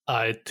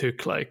I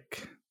took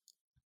like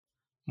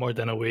more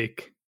than a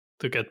week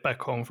to get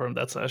back home from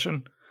that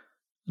session.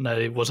 and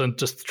I wasn't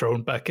just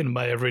thrown back in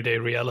my everyday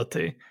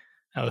reality.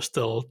 I was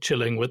still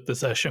chilling with the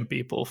session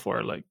people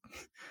for like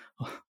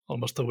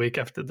almost a week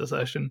after the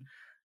session,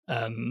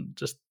 and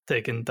just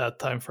taking that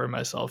time for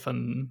myself.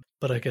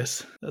 But I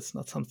guess that's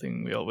not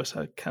something we always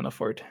can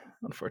afford,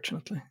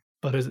 unfortunately.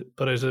 But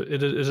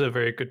it is a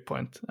very good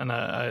point, and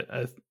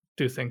I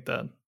do think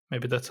that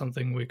maybe that's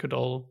something we could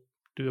all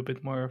do a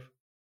bit more of,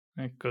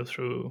 like go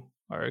through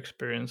our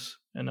experience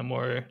in a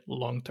more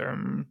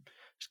long-term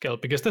scale,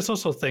 because there's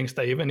also things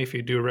that even if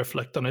you do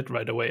reflect on it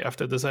right away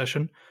after the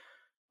session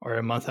or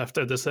a month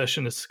after the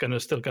session, it's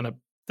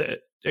the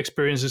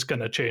experience is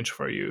gonna change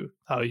for you,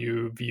 how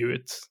you view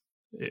it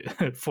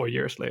 4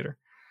 years later.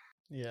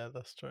 Yeah,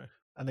 that's true.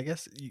 And I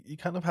guess you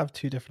kind of have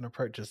two different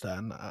approaches there.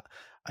 And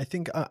I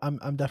think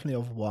I'm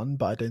definitely of one,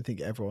 but I don't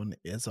think everyone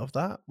is of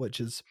that, which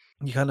is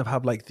you kind of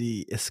have like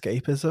the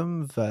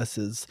escapism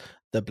versus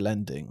the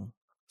blending.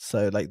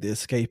 So like the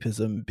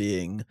escapism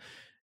being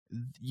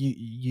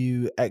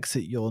you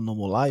exit your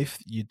normal life,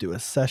 you do a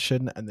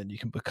session, and then you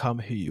can become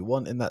who you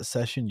want in that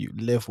session. You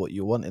live what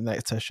you want in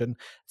that session.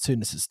 As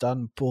soon as it's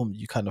done, boom,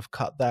 you kind of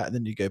cut that, and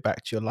then you go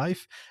back to your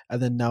life.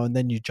 And then now and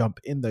then you jump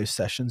in those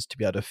sessions to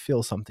be able to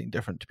feel something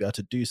different, to be able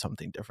to do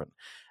something different.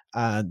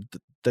 And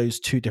those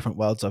two different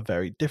worlds are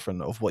very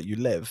different of what you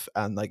live.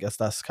 And I guess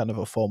that's kind of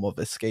a form of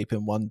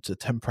escaping one to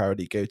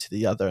temporarily go to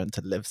the other and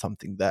to live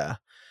something there.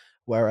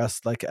 Whereas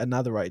like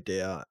another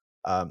idea,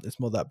 it's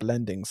more that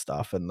blending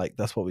stuff, and like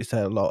that's what we say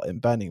a lot in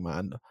Burning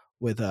Man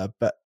with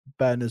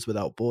Burners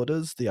Without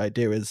Borders. The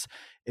idea is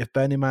if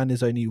Burning Man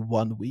is only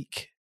 1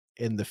 week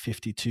in the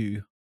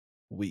 52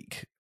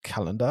 week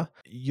calendar,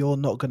 you're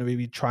not going to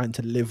be trying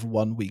to live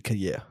 1 week a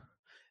year.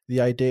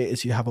 The idea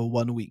is you have a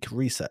 1 week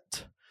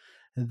reset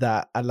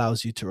that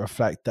allows you to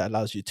reflect, that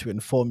allows you to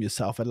inform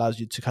yourself, allows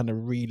you to kind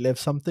of relive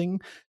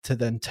something to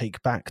then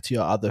take back to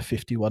your other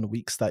 51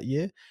 weeks that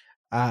year.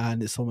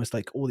 And it's almost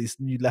like all these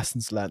new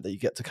lessons learned that you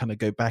get to kind of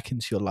go back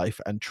into your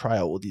life and try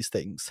out all these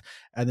things.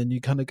 And then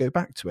you kind of go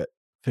back to it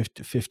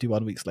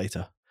 51 weeks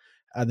later.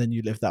 And then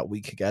you live that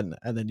week again.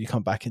 And then you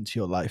come back into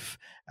your life.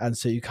 And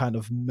so you kind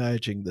of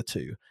merging the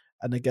two.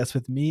 And I guess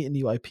with me in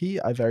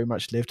EYP, I very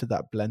much lived to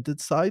that blended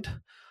side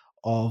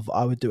of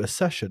I would do a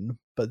session,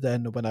 but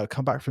then when I would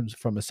come back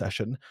from a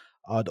session,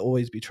 I'd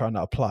always be trying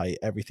to apply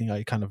everything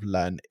I kind of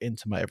learn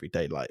into my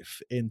everyday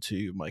life,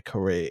 into my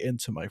career,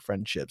 into my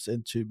friendships,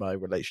 into my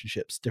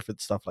relationships,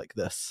 different stuff like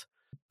this.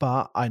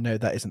 But I know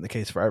that isn't the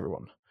case for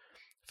everyone.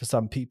 For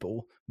some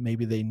people,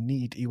 maybe they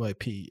need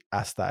EYP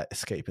as that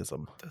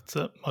escapism. That's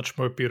a much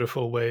more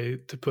beautiful way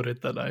to put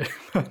it than I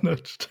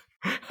managed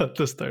at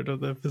the start of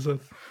the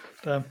episode.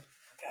 Damn.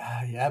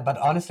 Yeah, but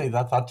honestly,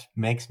 that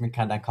makes me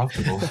kind of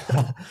uncomfortable.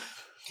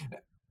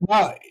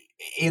 Well,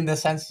 in the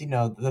sense,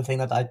 the thing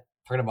that I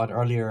talked about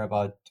earlier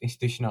about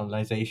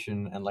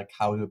institutionalization and like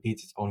how it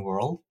repeats its own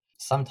world.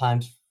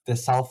 Sometimes the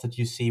self that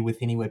you see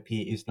within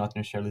EYP is not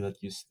necessarily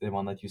the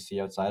one that you see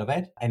outside of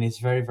it, and it's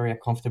very, very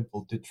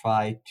uncomfortable to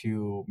try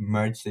to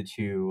merge the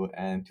two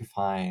and to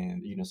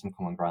find some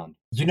common ground.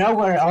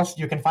 Where else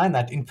you can find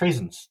that? In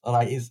prisons.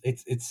 Like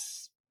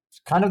it's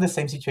kind of the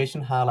same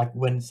situation. How like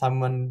when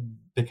someone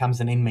becomes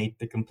an inmate,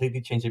 they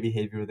completely change their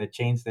behavior, they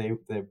change their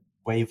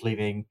way of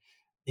living,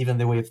 even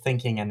the way of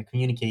thinking and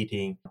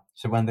communicating.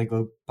 So when they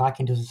go back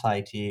into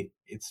society,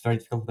 it's very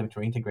difficult for them to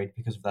reintegrate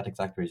because of that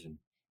exact reason.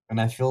 And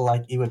I feel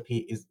like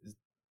EYP is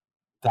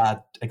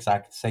that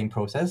exact same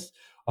process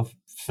of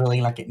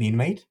feeling like an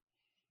inmate,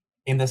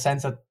 in the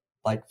sense that,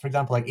 like, for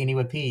example, like in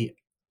EYP,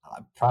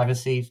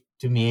 privacy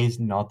to me is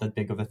not that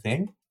big of a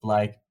thing.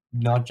 Like,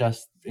 not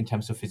just in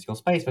terms of physical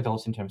space, but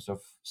also in terms of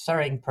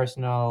sharing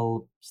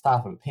personal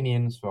stuff,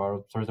 opinions,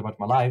 or stories about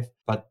my life.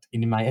 But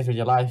in my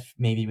everyday life,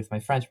 maybe with my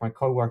friends, my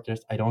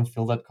coworkers, I don't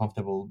feel that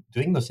comfortable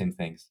doing the same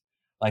things.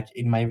 Like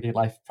in my everyday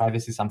life,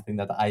 privacy is something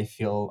that I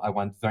feel I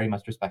want very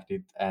much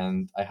respected,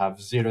 and I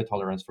have zero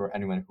tolerance for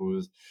anyone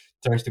who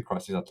dares to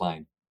cross that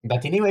line.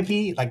 But in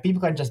EYP, like,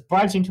 people can just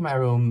barge into my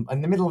room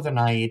in the middle of the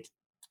night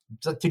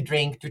to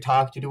drink, to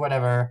talk, to do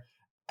whatever,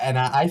 and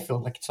I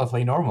feel like it's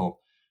totally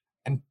normal.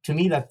 And to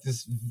me, that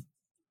is,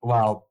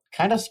 well,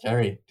 kind of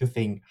scary to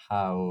think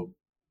how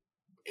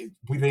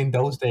within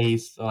those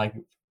days, like,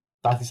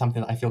 that is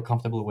something I feel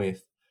comfortable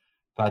with.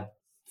 But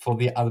for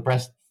the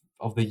rest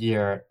of the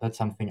year, that's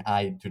something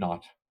I do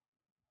not.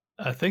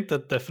 I think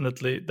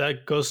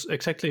that goes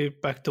exactly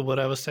back to what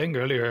I was saying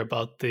earlier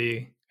about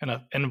the kind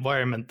of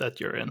environment that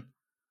you're in.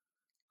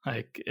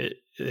 Like,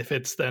 if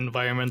it's the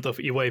environment of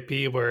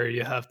EYP where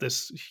you have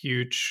this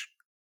huge,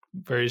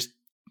 very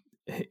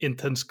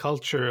intense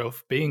culture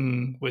of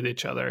being with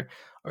each other,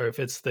 or if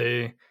it's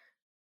the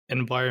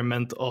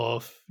environment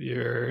of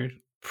your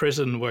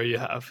prison where you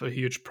have a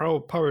huge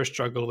power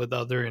struggle with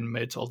other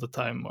inmates all the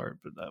time, or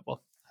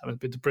haven't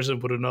been to prison,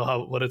 wouldn't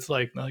know what it's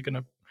like, not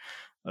gonna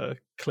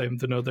claim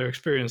to know their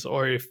experience.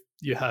 Or if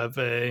you have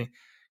a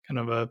kind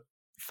of a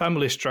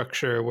family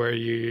structure where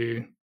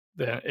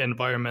the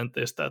environment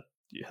is that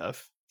you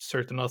have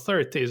certain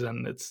authorities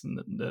and it's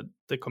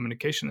the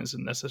communication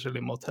isn't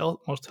necessarily most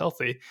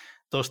healthy,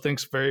 those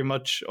things very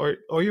much,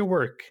 or your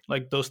work,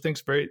 like those things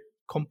very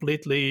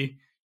completely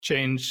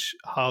change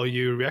how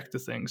you react to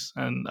things.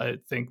 And I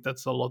think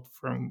that's a lot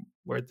from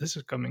where this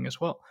is coming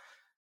as well.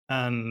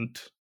 And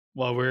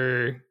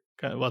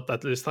what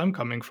at least I'm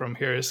coming from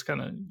here is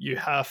kind of you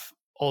have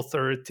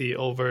authority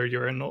over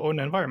your own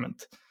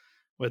environment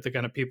with the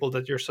kind of people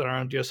that you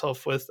surround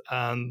yourself with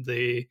and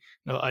the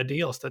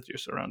ideals that you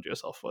surround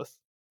yourself with.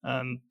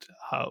 And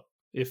how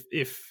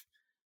if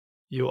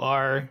you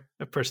are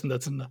a person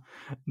that's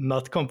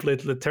not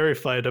completely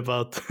terrified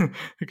about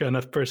the kind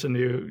of person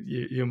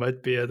you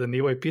might be at an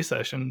EYP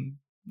session,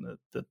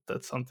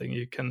 that's something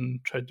you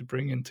can try to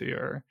bring into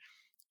your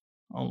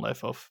own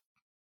life, of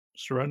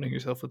surrounding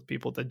yourself with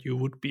people that you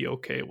would be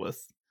okay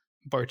with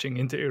barging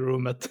into a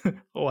room at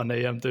 1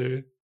 a.m.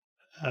 to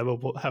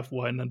have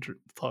wine and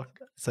talk.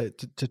 So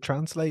to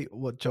translate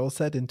what Joel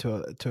said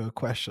into a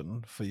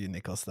question for you,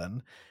 Nikos,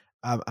 then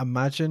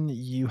imagine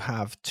you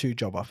have 2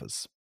 job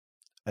offers.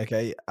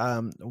 Okay,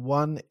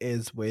 one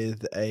is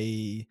with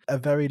a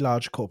very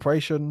large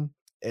corporation.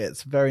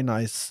 It's very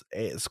nice.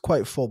 It's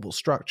quite formal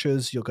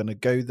structures. You're going to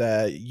go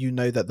there. You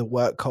know that the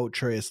work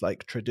culture is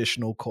like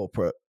traditional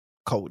corporate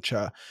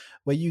culture,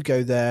 where you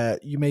go there,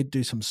 you may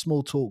do some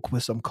small talk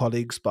with some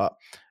colleagues, but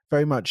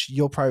very much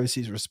your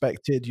privacy is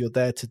respected. You're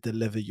there to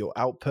deliver your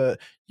output.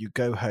 You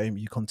go home,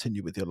 you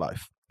continue with your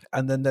life.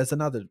 And then there's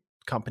another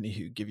company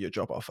who give you a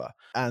job offer,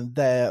 and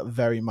they're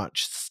very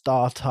much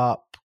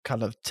startup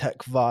kind of tech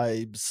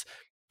vibes,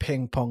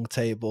 ping pong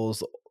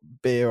tables,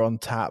 beer on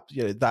tap,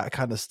 that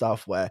kind of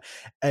stuff, where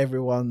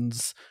everyone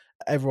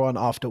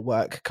after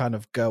work kind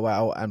of go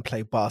out and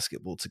play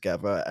basketball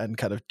together and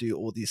kind of do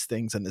all these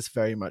things. And it's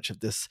very much of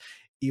this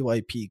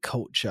EYP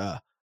culture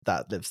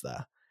that lives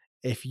there.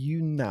 If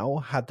you now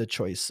had the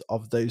choice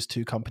of those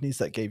 2 companies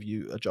that gave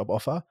you a job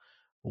offer,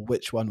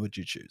 which one would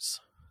you choose?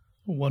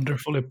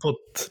 Wonderfully put,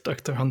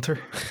 Dr. Hunter.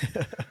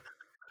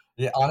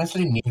 Yeah,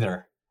 honestly,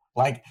 neither.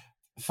 Like,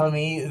 for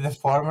me, the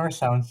former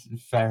sounds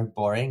very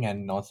boring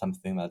and not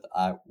something that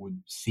I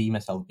would see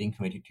myself being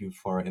committed to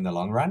for in the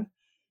long run.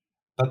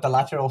 But the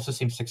latter also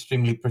seems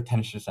extremely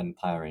pretentious and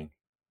tiring.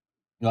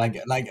 Like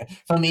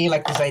for me,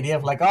 like this idea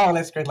of like, oh,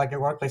 let's create like a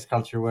workplace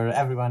culture where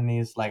everyone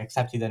is like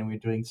accepted and we're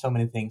doing so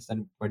many things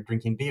and we're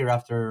drinking beer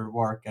after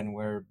work and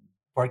we're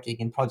working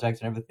in projects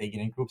and everything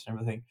and in groups and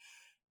everything.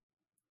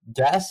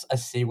 Yes, I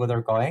see where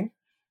they're going,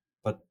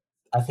 but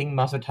I think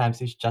most of the times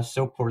it's just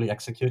so poorly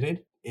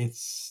executed.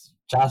 It's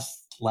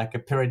just like a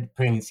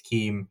pyramid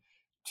scheme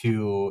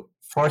to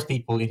force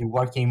people into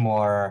working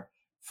more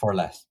for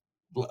less.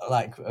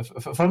 Like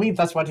for me,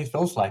 that's what it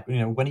feels like.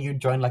 When you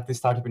join like this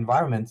startup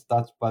environment,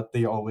 that's what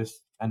they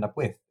always end up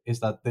with, is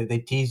that they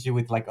tease you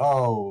with like,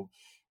 oh,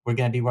 we're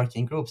going to be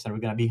working in groups and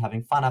we're going to be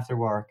having fun after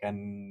work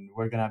and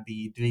we're going to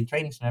be doing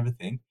trainings and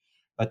everything.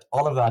 But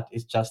all of that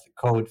is just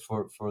code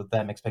for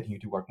them expecting you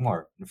to work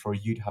more and for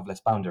you to have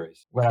less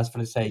boundaries. Whereas for,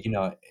 let's say,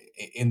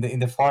 in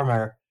the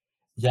former,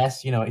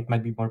 yes, it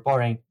might be more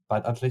boring,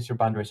 but at least your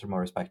boundaries are more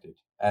respected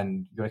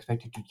and you're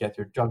expected to get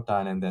your job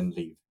done and then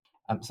leave.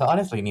 So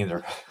honestly,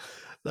 neither.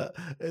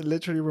 It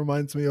literally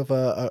reminds me of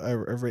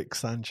a Rick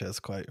Sanchez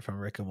quote from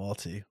Rick and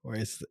Morty, where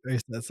he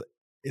says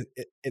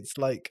it's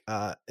like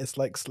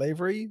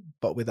slavery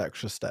but with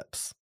extra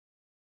steps.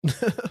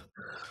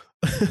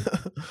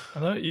 I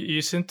know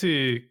you seem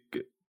to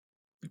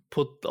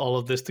put all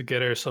of this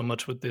together so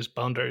much with these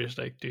boundaries.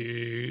 Like, do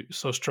you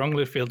so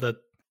strongly feel that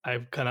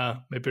I'm kind of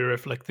maybe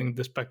reflecting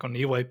this back on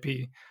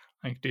EYP?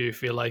 Like, do you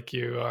feel like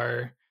you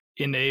are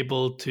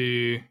enabled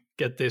to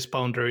get these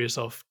boundaries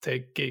of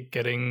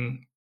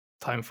getting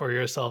time for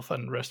yourself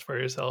and rest for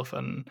yourself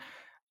and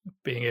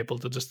being able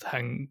to just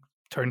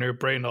turn your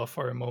brain off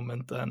for a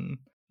moment and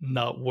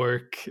not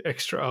work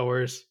extra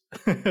hours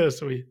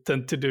as we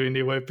tend to do in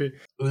EYP?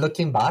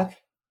 Looking back,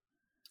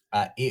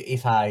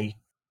 if I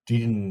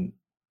didn't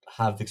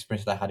have the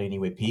experience that I had in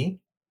EYP,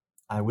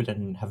 I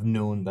wouldn't have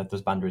known that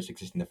those boundaries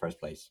exist in the first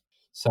place.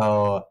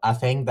 So I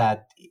think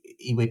that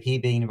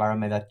EYP being an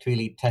environment that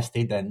really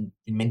tested and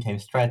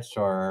maintained threats,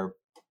 or,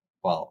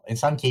 well, in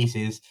some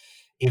cases,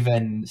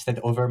 even set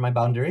over my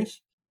boundaries,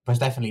 was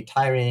definitely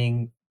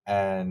tiring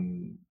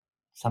and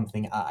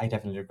something I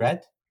definitely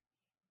regret.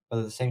 But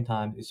at the same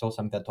time, it's also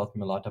something that taught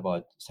me a lot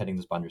about setting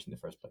those boundaries in the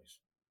first place.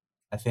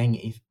 I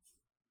think if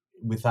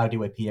without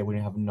EYP, I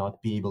wouldn't have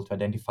not be able to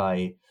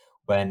identify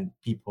when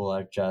people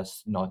are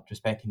just not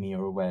respecting me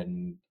or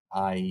when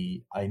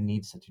I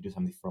need to do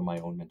something for my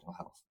own mental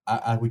health.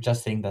 I would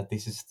just think that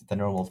this is the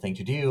normal thing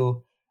to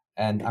do,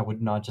 and I would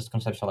not just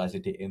conceptualize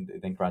it in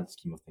the grand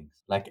scheme of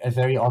things. Like a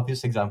very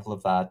obvious example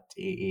of that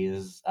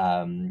is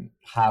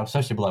how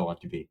sociable I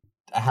want to be.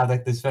 I have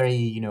like this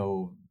very,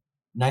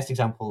 nice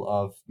example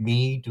of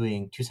me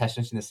doing 2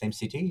 sessions in the same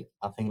city,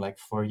 I think like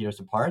 4 years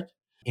apart,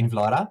 in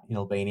Vlora, in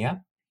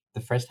Albania. The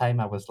first time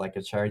I was like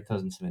a chair in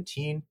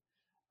 2017,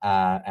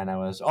 and I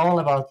was all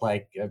about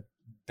like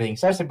being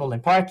sociable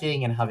and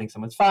parking and having so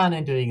much fun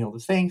and doing all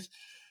those things.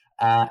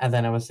 And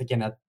then I was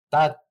again at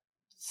that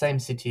same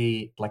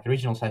city, like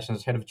regional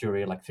sessions, head of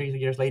jury, like 3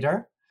 years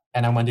later,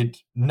 and I wanted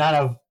none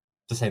of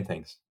the same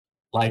things.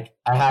 Like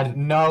I had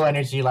no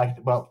energy. Like,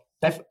 well,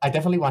 I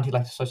definitely wanted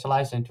like to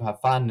socialize and to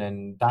have fun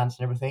and dance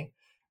and everything,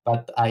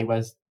 but I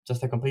was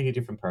just a completely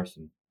different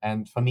person.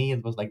 And for me,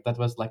 it was like that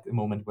was like the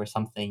moment where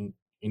something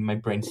in my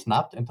brain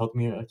snapped and told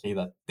me, okay,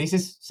 that this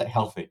is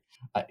healthy.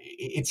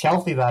 It's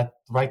healthy that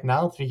right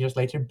now, 3 years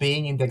later,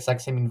 being in the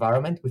exact same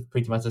environment with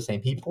pretty much the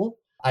same people,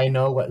 I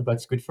know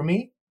what's good for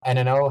me, and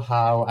I know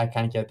how I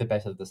can get the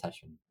best out of the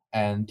session.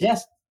 And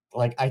yes,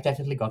 like I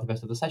definitely got the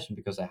best of the session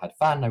because I had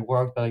fun, I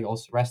worked, but I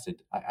also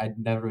rested. I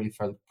never really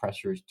felt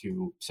pressure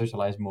to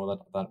socialize more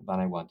than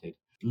I wanted.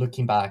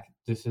 Looking back,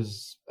 this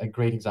is a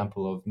great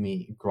example of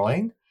me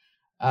growing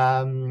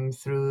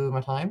through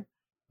my time,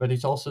 but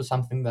it's also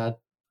something that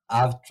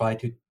I've tried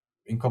to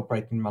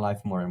incorporate in my life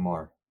more and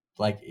more.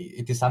 Like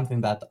it is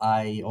something that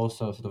I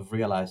also sort of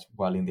realized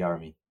while in the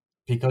army,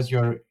 because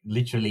you're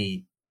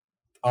literally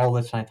all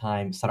the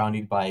time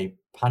surrounded by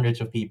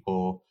hundreds of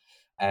people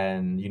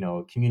and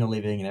communal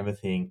living and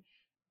everything.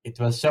 It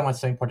was so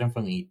important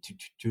for me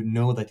to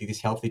know that it is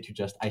healthy to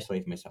just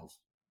isolate myself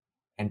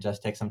and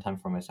just take some time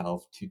for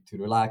myself to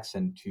relax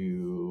and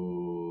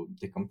to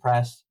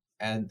decompress.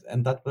 And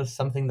that was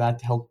something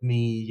that helped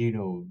me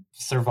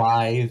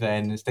survive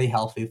and stay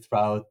healthy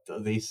throughout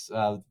this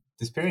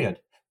period.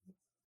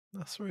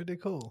 That's really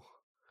cool.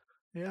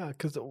 Yeah,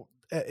 because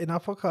in our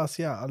podcast,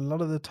 yeah, a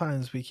lot of the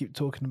times we keep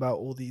talking about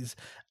all these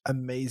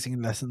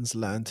amazing lessons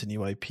learned in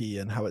UIP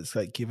and how it's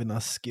like giving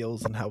us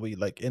skills and how we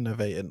like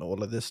innovate and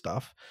all of this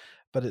stuff.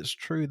 But it's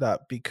true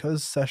that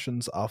because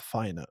sessions are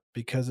finite,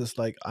 because it's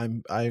like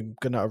I'm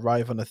gonna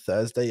arrive on a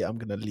Thursday, I'm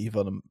gonna leave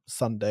on a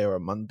Sunday or a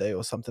Monday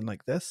or something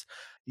like this,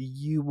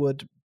 you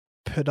would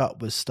put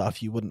up with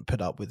stuff you wouldn't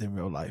put up with in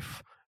real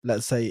life.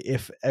 Let's say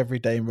if every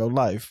day in real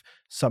life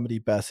somebody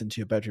bursts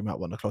into your bedroom at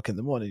 1 o'clock in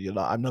the morning, you're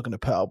like, I'm not going to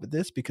put up with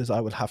this because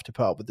I will have to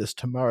put up with this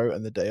tomorrow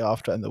and the day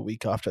after and the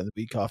week after and the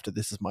week after.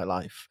 This is my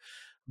life.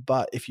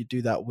 But if you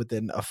do that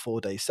within a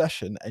 4-day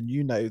session and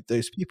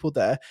those people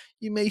there,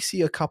 you may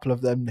see a couple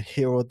of them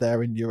here or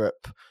there in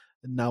Europe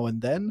now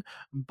and then,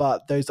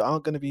 but those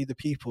aren't going to be the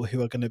people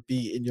who are going to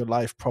be in your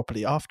life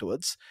properly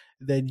afterwards.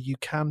 Then you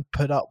can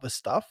put up with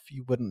stuff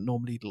you wouldn't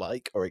normally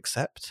like or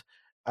accept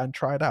and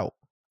try it out.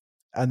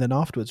 And then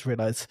afterwards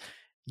realize,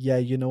 yeah,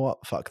 you know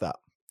what? Fuck that.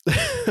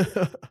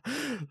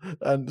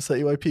 And so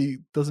UIP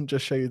doesn't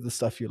just show you the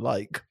stuff you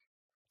like,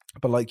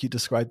 but like you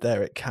described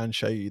there, it can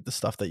show you the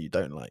stuff that you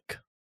don't like.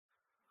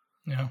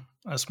 Yeah,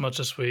 as much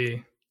as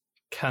we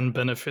can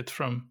benefit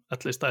from,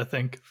 at least I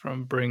think,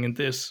 from bringing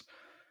these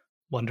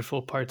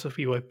wonderful parts of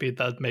UIP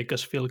that make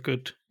us feel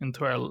good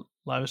into our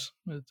lives,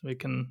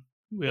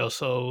 we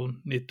also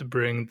need to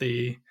bring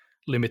the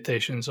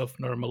limitations of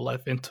normal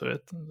life into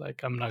it.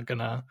 Like I'm not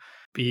gonna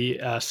be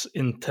as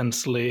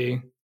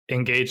intensely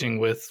engaging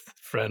with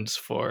friends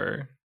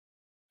for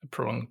a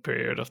prolonged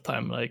period of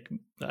time. Like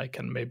I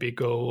can maybe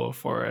go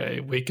for a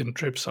weekend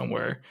trip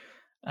somewhere,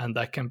 and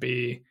that can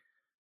be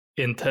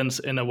intense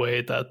in a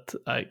way that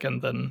I can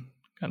then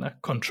kind of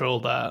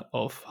control that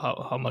of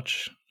how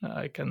much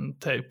I can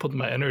put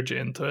my energy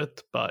into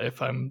it. But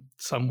if I'm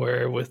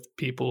somewhere with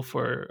people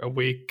for a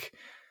week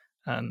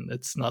and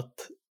it's not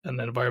an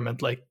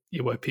environment like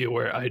UIP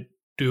where I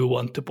do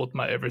want to put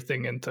my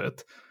everything into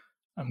it,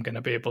 I'm going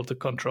to be able to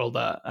control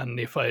that. And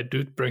if I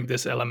do bring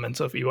these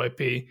elements of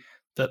UIP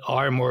that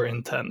are more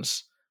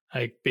intense,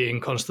 like being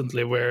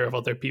constantly aware of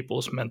other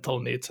people's mental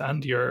needs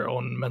and your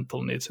own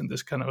mental needs in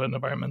this kind of an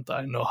environment,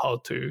 I know how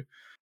to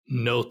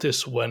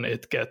notice when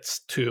it gets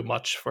too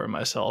much for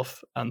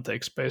myself and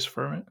take space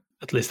from it,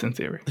 at least in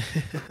theory.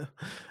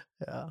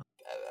 Yeah.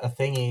 A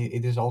thing,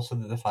 it is also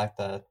the fact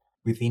that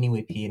within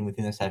UIP and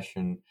within a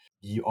session,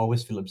 you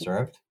always feel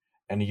observed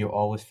and you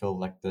always feel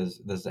like there's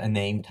a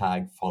name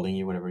tag following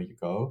you wherever you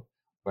go.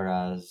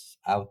 Whereas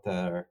out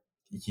there,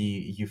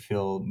 you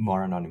feel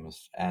more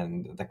anonymous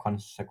and the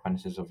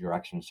consequences of your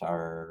actions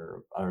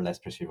are less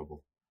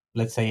perceivable.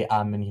 Let's say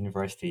I'm in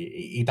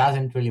university. It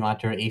doesn't really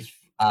matter if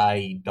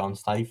I don't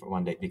study for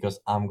one day because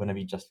I'm going to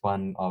be just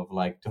one of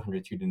like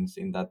 200 students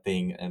in that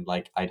thing. And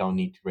like, I don't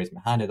need to raise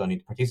my hand. I don't need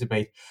to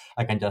participate.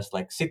 I can just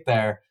like sit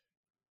there,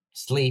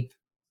 sleep.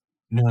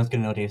 No one's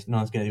going to notice. No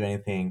one's going to do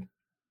anything.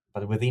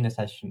 But within a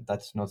session,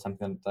 that's not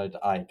something that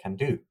I can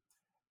do.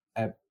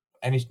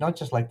 And it's not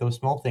just like those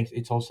small things.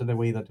 It's also the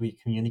way that we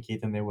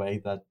communicate and the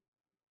way that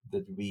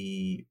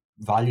we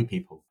value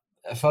people.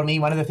 For me,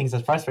 one of the things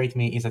that frustrates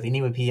me is that in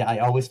UIP, I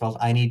always felt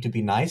I need to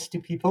be nice to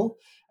people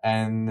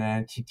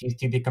and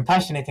to be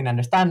compassionate and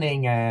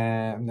understanding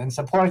and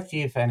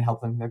supportive and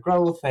help them in their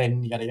growth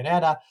and yada, yada,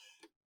 yada,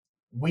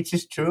 which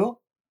is true,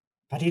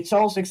 but it's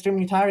also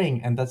extremely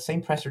tiring. And that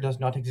same pressure does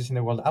not exist in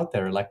the world out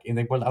there. Like in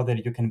the world out there,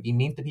 you can be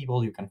mean to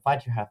people, you can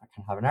fight, can have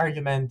an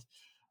argument,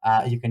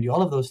 you can do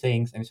all of those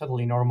things, and it's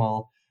totally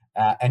normal.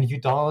 And you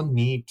don't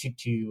need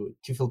to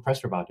feel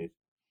pressure about it.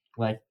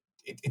 Like,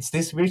 it's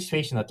this weird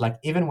situation that like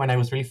even when I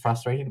was really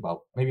frustrated,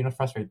 well, maybe not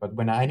frustrated, but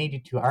when I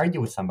needed to argue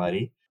with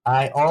somebody,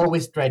 I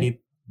always dreaded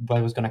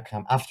what was going to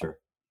come after,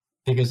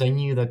 because I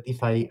knew that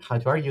if I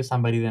had to argue with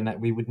somebody, then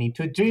we would need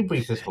to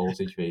debrief this whole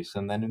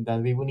situation, and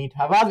then we would need to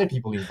have other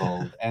people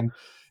involved, and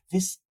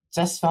this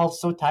just felt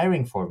so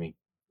tiring for me.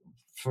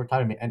 for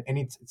time, and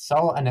it's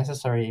so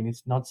unnecessary, and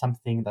it's not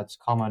something that's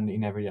common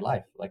in everyday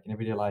life. Like in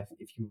everyday life,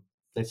 if you,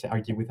 let's say,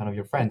 argue with one of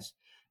your friends,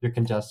 you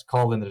can just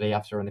call them the day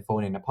after on the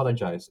phone and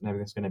apologize, and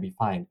everything's going to be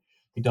fine.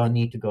 You don't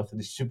need to go through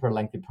this super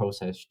lengthy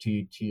process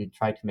to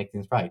try to make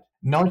things right.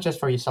 Not just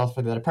for yourself,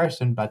 for the other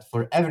person, but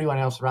for everyone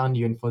else around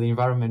you and for the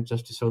environment,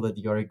 just to show that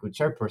you're a good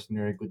chairperson,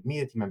 you're a good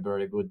media team member,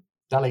 a good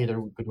delegate,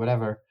 or good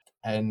whatever.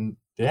 And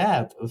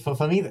yeah,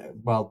 for me,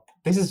 well,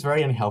 this is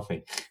very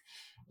unhealthy.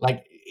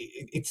 Like,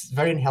 it's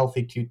very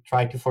unhealthy to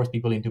try to force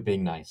people into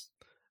being nice.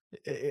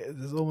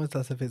 It's almost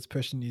as if it's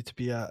pushing you to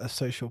be a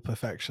social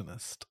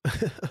perfectionist.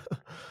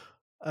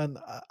 And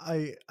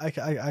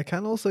I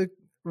can also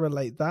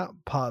relate that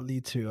partly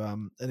to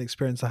an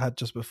experience I had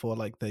just before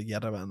like the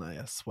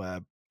Yerevan IS,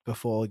 where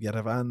before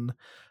Yerevan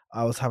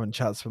I was having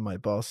chats with my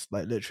boss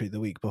like literally the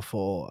week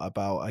before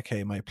about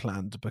okay, my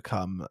plan to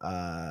become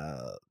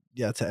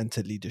to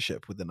enter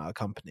leadership within our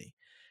company.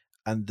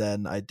 And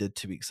then I did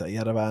 2 weeks at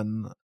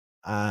Yerevan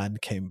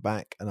and came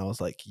back and I was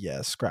like,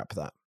 yeah, scrap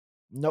that.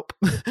 Nope.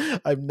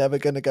 I'm never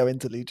going to go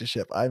into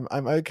leadership. I'm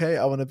okay.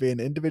 I want to be an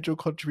individual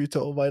contributor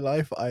all my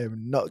life. I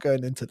am not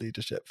going into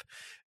leadership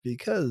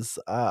because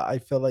I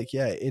feel like,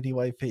 yeah, in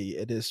EYP,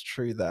 it is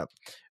true that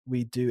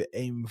we do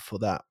aim for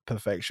that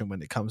perfection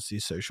when it comes to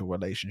social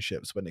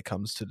relationships, when it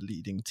comes to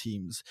leading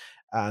teams.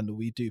 And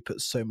we do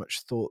put so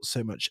much thought,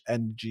 so much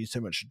energy,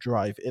 so much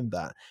drive in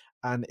that.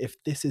 And if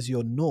this is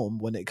your norm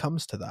when it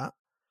comes to that,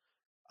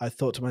 I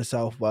thought to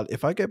myself, well,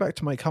 if I go back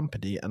to my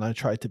company and I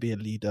try to be a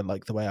leader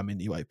like the way I'm in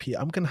EYP,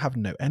 I'm going to have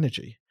no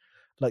energy.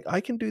 Like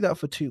I can do that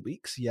for 2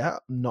 weeks, yeah,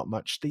 not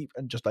much sleep,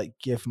 and just like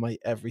give my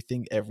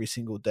everything every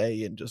single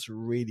day and just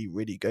really,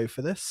 really go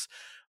for this.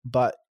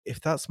 But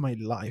if that's my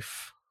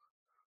life,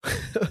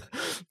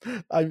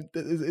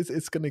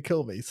 it's going to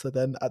kill me. So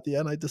then at the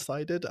end, I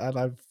decided, and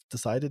I've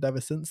decided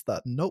ever since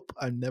that, nope,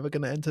 I'm never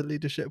going to enter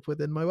leadership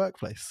within my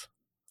workplace.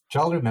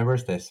 Joel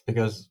remembers this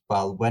because,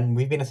 well, when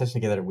we've been assessing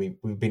together, we've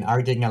been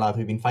arguing a lot,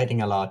 we've been fighting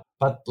a lot,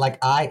 but like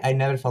I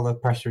never felt the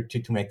pressure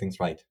to make things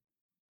right.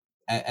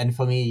 And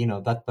for me,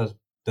 that was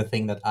the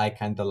thing that I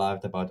kind of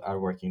loved about our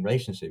working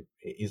relationship,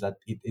 is that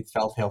it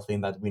felt healthy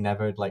in that we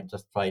never like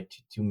just tried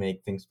to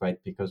make things right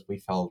because we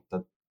felt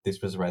that this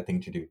was the right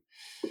thing to do.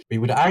 We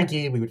would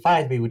argue, we would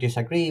fight, we would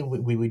disagree,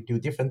 we would do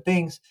different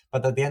things,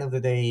 but at the end of the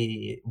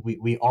day,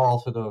 we all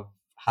sort of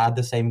had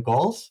the same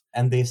goals,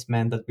 and this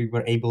meant that we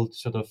were able to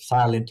sort of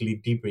silently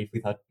debrief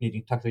without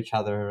needing to talk to each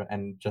other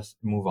and just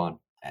move on.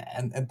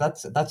 And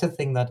that's a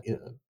thing that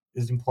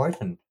is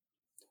important,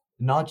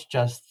 not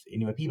just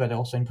in UAP, but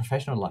also in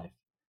professional life.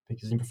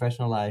 Because in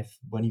professional life,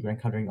 when you're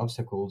encountering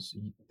obstacles,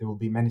 there will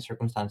be many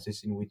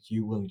circumstances in which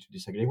you will need to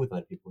disagree with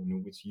other people,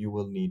 in which you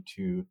will need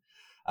to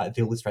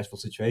deal with stressful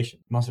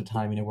situations. Most of the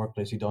time in a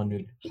workplace, you don't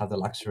really have the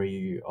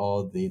luxury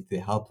or the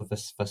help of a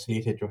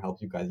facilitator to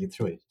help you guide you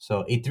through it.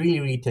 So it really,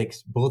 really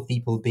takes both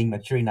people being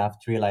mature enough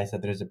to realize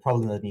that there is a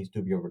problem that needs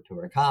to be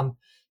overcome,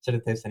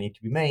 certain things that need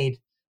to be made,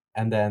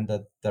 and then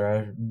that there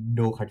are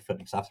no hard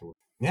feelings afterward.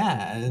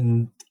 Yeah,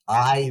 and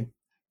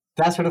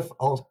that sort of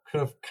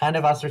kind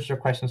of answers your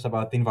questions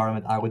about the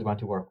environment I would want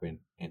to work in.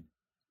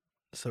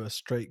 So a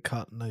straight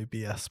cut, no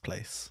BS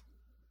place.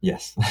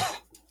 Yes.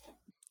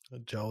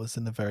 Joel is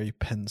in a very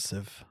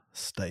pensive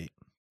state.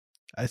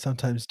 I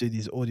sometimes do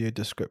these audio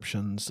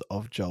descriptions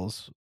of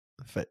Joel's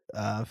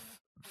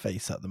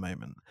face at the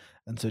moment.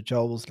 And so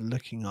Joel's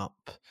looking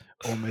up,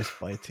 almost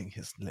biting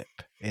his lip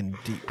in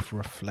deep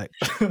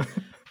reflection.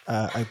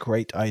 A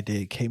great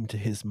idea came to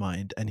his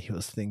mind and he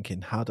was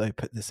thinking, how do I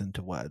put this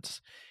into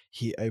words?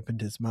 He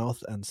opened his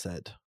mouth and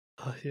said,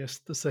 yes,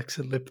 the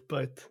sexy lip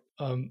bite.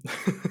 I'm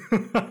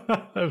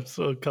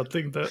so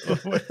cutting that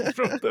away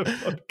from the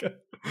podcast.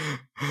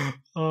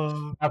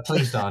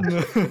 Please don't.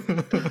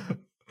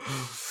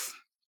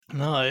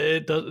 No,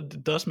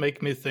 it does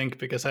make me think,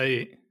 because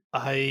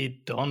I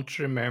don't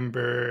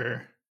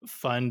remember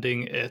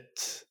finding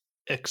it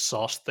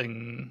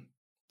exhausting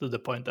to the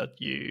point that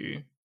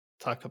you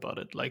talk about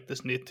it, like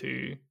this need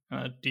to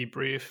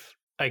debrief.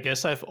 I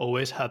guess I've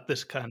always had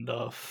this kind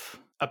of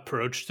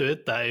approach to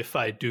it, that if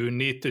I do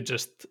need to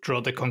just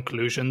draw the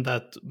conclusion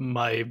that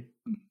my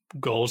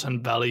goals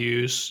and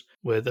values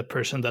with the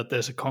person that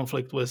there's a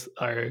conflict with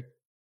are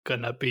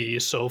gonna be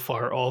so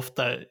far off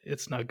that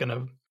it's not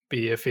gonna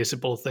be a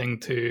feasible thing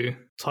to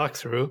talk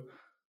through,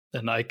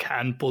 then I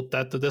can put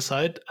that to the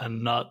side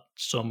and not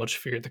so much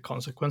fear the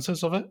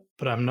consequences of it.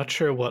 But I'm not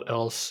sure what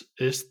else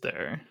is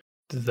there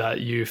that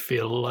you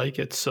feel like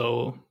it's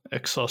so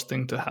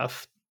exhausting to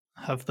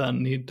have that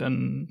need,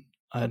 and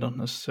I don't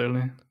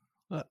necessarily.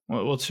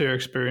 What's your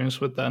experience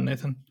with that,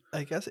 Nathan?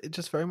 I guess it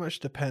just very much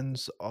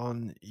depends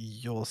on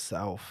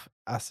yourself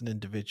as an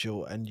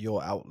individual and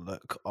your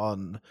outlook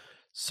on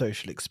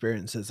social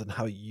experiences and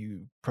how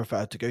you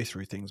prefer to go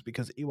through things,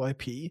 because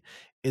EYP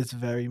is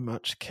very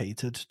much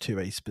catered to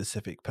a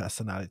specific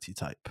personality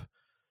type.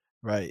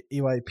 Right.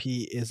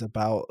 EYP is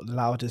about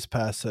loudest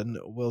person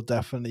will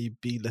definitely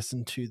be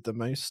listened to the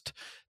most.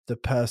 The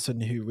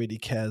person who really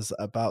cares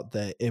about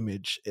their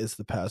image is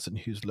the person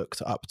who's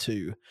looked up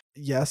to.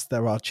 Yes,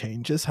 there are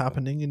changes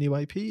happening in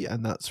EYP,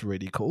 and that's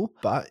really cool,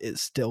 but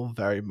it's still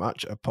very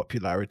much a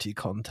popularity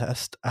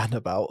contest and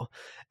about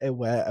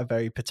where a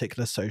very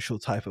particular social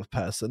type of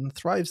person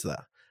thrives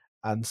there.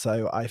 And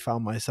so I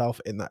found myself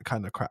in that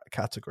kind of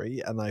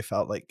category, and I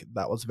felt like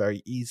that was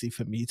very easy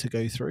for me to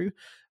go through.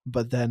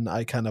 But then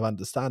I kind of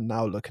understand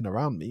now, looking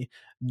around me,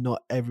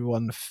 not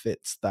everyone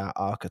fits that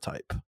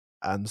archetype.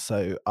 And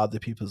so other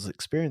people's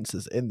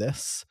experiences in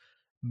this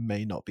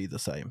may not be the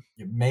same.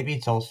 Maybe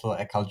it's also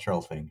a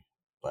cultural thing.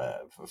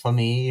 For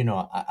me, you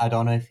know, I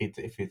don't know if it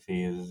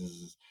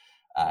is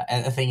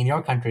a thing in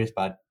your countries,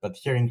 but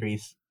here in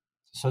Greece,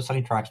 social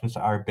interactions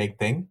are a big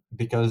thing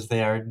because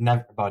they are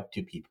never about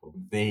two people.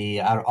 They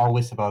are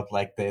always about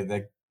like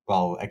the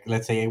well, like,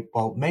 let's say,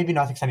 well, maybe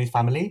not extended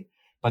family,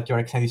 but your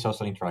extended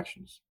social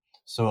interactions.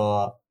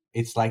 So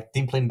it's like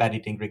deeply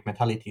embedded in Greek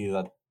mentality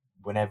that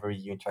whenever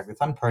you interact with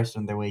one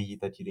person, the way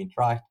that you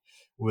interact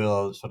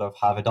will sort of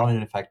have a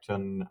dominant effect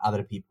on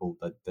other people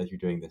that you're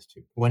doing this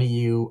to. When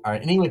you are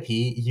in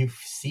EYP, you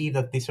see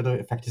that this sort of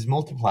effect is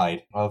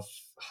multiplied of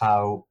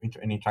how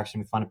an interaction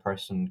with one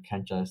person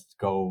can just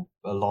go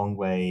a long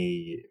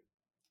way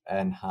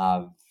and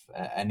have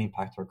an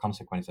impact or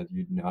consequence that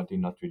you did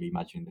not really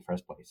imagine in the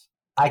first place.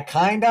 I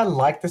kind of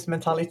like this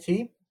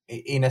mentality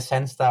in a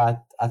sense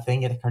that I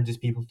think it encourages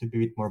people to be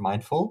a bit more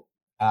mindful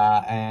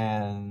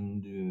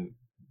and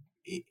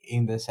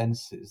in the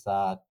sense is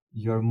that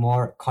you're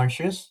more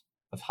conscious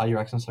of how your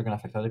actions are going to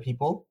affect other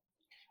people,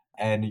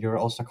 and you're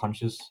also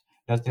conscious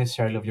not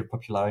necessarily of your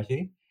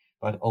popularity,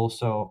 but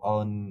also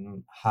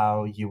on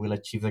how you will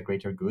achieve the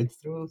greater good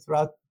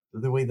throughout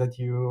the way that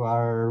you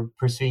are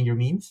pursuing your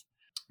means.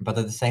 But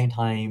at the same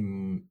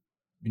time,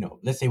 you know,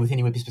 let's say within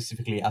EWP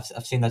specifically,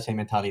 I've seen that same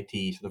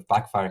mentality sort of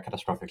backfire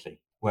catastrophically,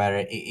 where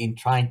in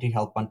trying to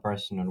help one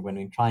person or when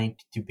in trying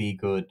to be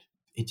good,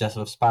 it just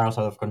sort of spirals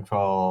out of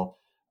control,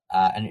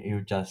 and you're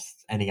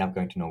just ending up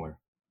going to nowhere.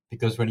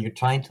 Because when you're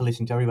trying to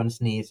listen to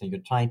everyone's needs and you're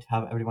trying to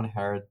have everyone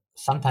heard,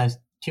 sometimes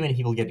too many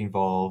people get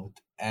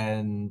involved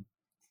and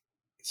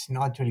it's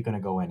not really going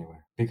to go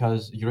anywhere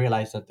because you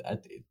realize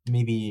that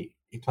maybe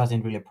it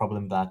wasn't really a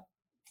problem that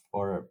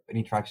or an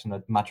interaction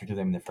that mattered to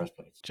them in the first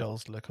place.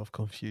 Joel's look of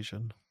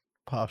confusion.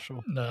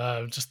 Partial. No,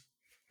 I'm just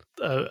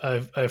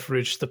I've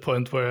reached the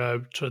point where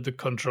I've tried to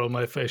control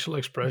my facial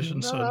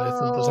expression so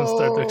Nathan doesn't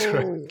start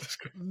describing.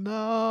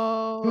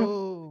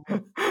 No.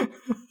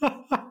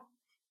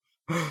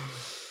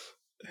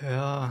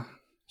 Yeah.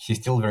 She's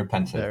still very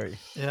pensive. Very.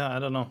 Yeah, I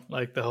don't know.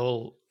 Like the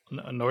whole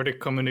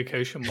Nordic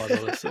communication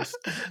model is just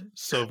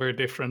so very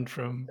different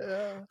from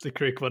the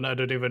Greek one. I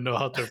don't even know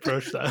how to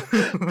approach that.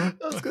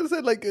 I was gonna say,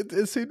 like,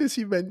 as soon as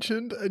you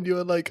mentioned, and you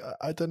were like,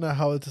 I don't know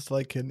how it's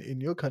like in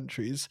your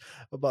countries,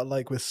 but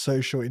like with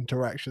social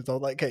interactions, I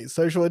was like, hey,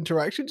 social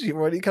interactions, you've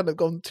already kind of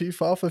gone too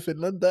far for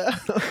Finland there.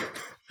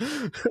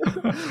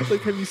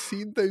 Like, have you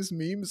seen those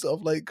memes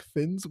of like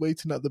Finns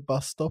waiting at the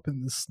bus stop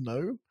in the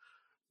snow?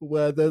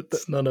 Where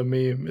it's not a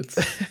meme,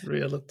 it's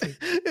reality.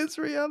 It's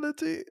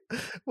reality,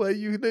 where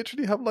you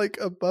literally have like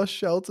a bus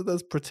shelter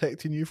that's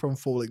protecting you from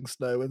falling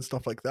snow and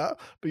stuff like that,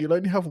 but you'll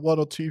only have one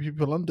or two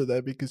people under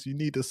there because you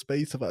need a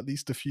space of at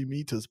least a few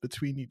meters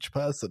between each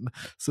person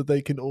so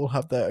they can all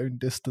have their own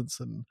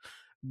distance and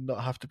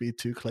not have to be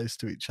too close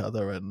to each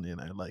other and, you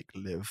know, like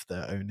live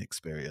their own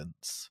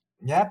experience.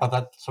 Yeah, but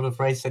that sort of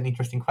raises an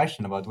interesting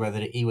question about whether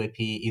the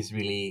EYP is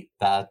really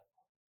that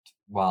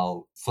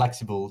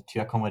flexible to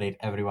accommodate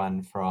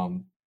everyone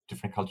from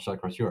different cultures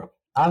across Europe.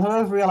 I'm sort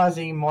of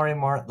realizing more and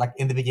more, like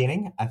in the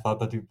beginning, I thought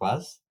that it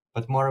was,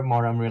 but more and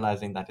more I'm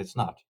realizing that it's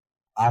not.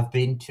 I've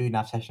been to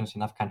enough sessions,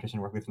 enough countries,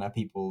 and worked with enough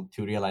people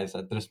to realize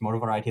that there's more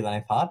variety than I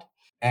thought,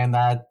 and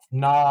that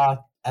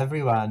not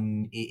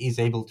everyone is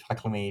able to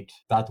acclimate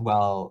that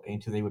well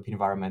into the EWP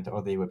environment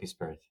or the EWP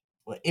spirit.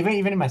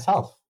 Even in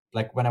myself,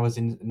 like when I was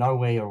in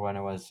Norway or when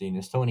I was in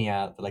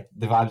Estonia, like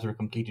the vibes were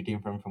completely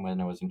different from when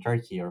I was in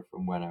Turkey or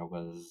from when I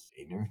was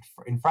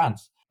in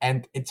France.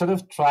 And it sort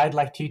of tried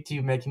like to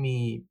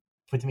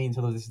put me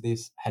into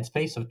this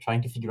headspace of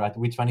trying to figure out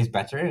which one is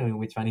better and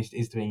which one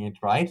is doing it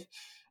right.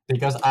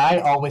 Because I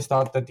always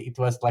thought that it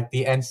was like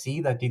the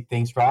NC that did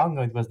things wrong,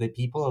 or it was the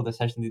people or the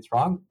session did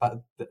wrong.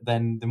 But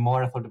then the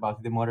more I thought about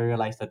it, the more I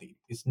realized that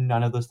it's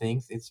none of those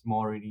things. It's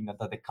more really not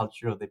that the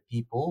culture of the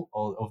people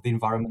or of the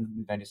environment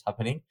the event is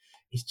happening.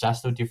 It's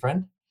just so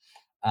different.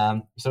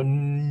 So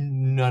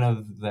none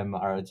of them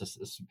are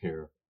just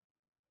superior.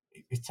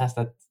 It's just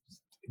that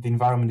the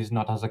environment is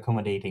not as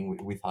accommodating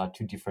with our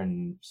two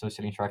different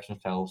social interaction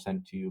styles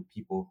and to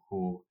people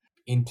who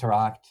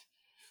interact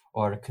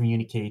or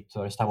communicate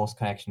or establish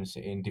connections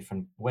in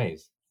different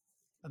ways.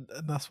 And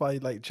that's why,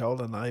 like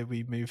Joel and I,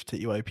 we moved to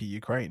EYP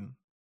Ukraine.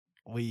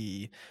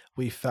 We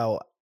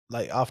felt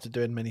like after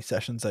doing many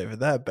sessions over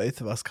there,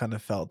 both of us kind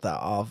of felt that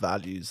our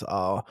values,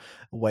 our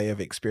way of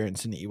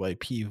experiencing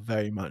EYP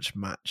very much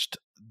matched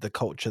the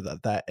culture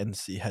that their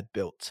NC had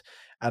built.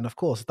 And of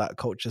course, that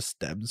culture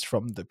stems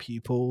from the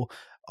people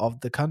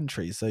of the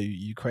country. So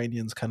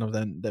Ukrainians kind of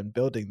then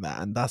building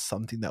that. And that's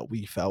something that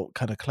we felt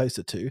kind of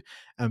closer to,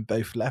 and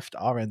both left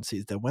our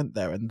NCs, then went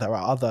there. And there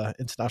are other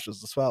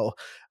internationals as well.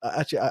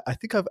 Actually, I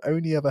think I've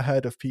only ever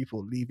heard of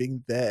people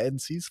leaving their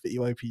NCs for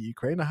EYP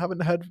Ukraine. I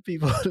haven't heard of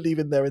people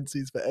leaving their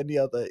NCs for any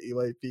other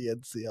EYP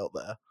NC out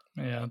there.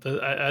 Yeah,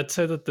 I'd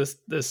say that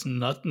there's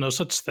no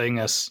such thing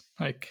as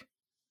like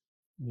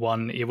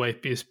one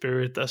EYP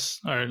spirit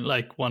or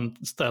like one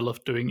style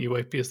of doing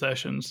EYP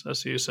sessions,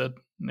 as you said,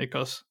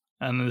 Nikos.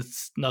 And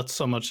it's not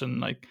so much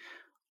in like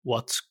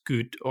what's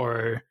good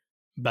or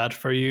bad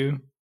for you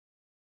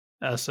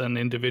as an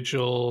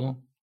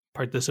individual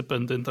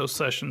participant in those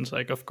sessions.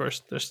 Like, of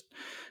course,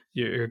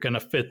 you're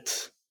gonna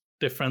fit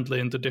differently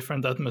into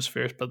different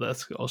atmospheres, but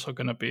that's also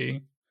gonna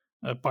be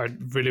a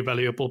really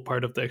valuable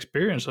part of the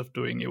experience of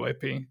doing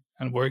EYP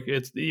and work.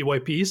 The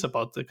EYP is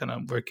about the kind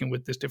of working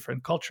with these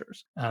different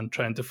cultures and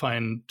trying to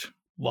find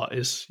what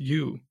is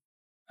you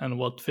and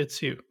what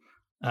fits you.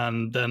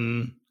 And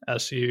then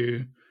as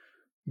you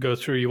go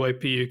through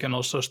EYP, you can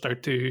also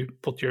start to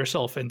put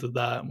yourself into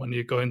that when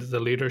you go into the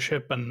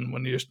leadership, and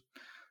when you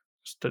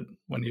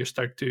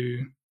start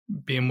to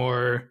be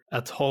more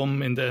at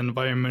home in the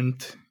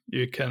environment,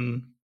 you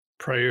can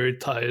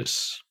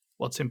prioritize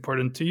what's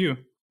important to you.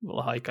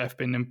 Well, like I've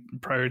been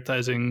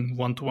prioritizing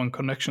one-to-one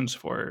connections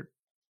for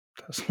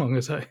as long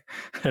as I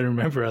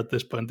remember at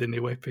this point in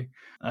EYP.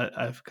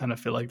 I kind of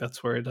feel like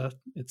that's where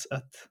it's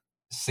at.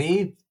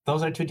 See,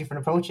 those are two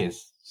different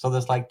approaches. So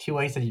there's like two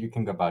ways that you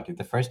can go about it.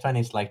 The first one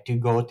is like to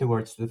go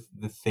towards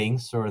the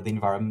things or the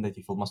environment that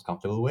you feel most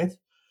comfortable with,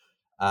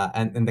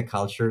 and the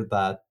culture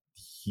that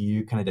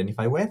you can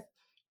identify with.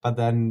 But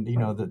then,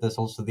 there's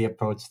also the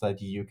approach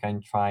that you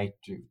can try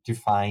to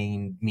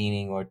find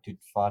meaning or to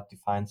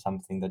find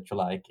something that you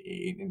like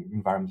in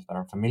environments that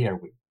are familiar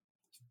with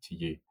to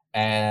you.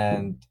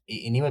 And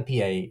in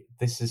EYPA,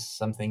 this is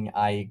something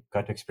I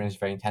got to experience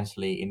very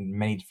intensely in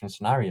many different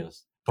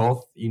scenarios,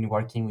 both in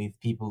working with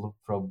people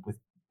with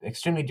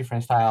extremely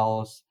different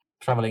styles,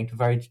 traveling to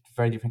very,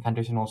 very different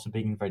countries, and also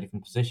being in very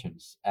different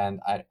positions. And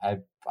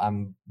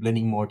I'm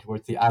leaning more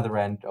towards the other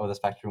end of the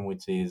spectrum,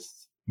 which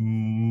is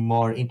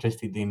more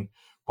interested in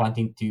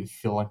wanting to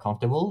feel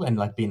uncomfortable and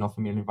like being in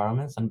unfamiliar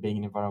environments and being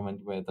in an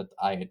environment that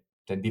I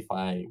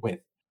identify with.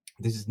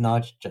 This is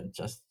not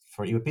just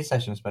for EYP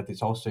sessions, but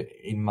it's also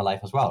in my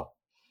life as well.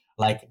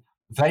 Like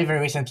very, very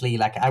recently,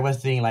 like I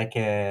was doing like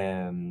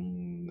a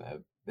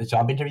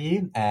job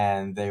interview,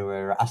 and they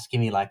were asking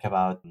me like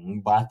about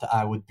what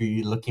I would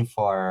be looking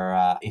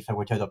for if I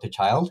were to adopt a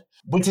child,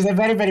 which is a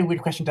very, very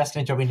weird question to ask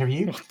in a job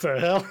interview. What the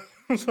hell?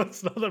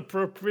 That's not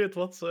appropriate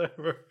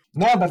whatsoever.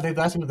 No, but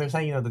they're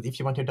saying, that if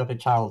you want to adopt a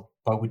child,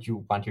 what would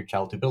you want your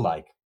child to be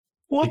like?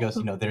 What? Because,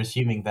 they're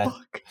assuming that...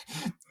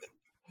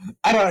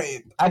 I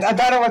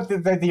don't know what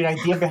the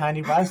idea behind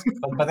it was,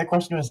 but the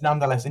question was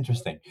nonetheless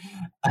interesting.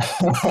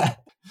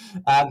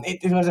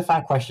 It was a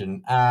fun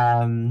question.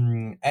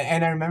 And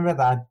I remember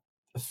that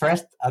at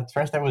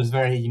first I was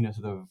very,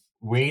 sort of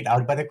weirded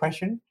out by the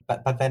question,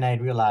 but then I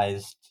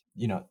realized,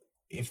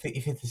 if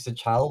it is a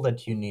child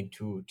that you need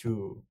to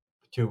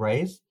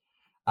raise,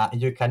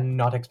 you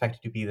cannot expect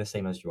it to be the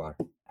same as you are,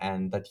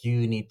 and that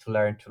you need to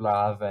learn to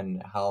love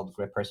and help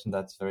a person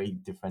that's very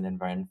different and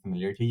very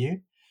unfamiliar to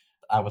you.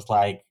 I was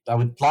like, I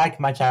would like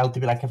my child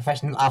to be like a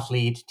professional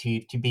athlete,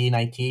 to be in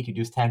IT, to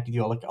do STEM, to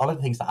do all of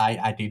the things that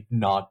I did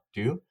not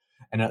do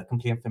and are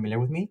completely unfamiliar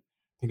with me,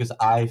 because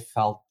I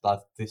felt that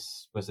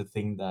this was a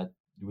thing that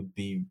would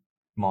be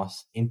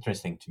most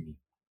interesting to me,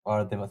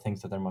 or the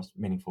things that are most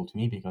meaningful to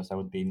me, because I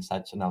would be in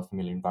such an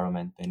unfamiliar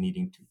environment and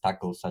needing to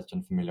tackle such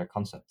unfamiliar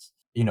concepts.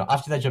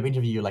 After that job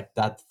interview, like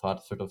that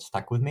thought sort of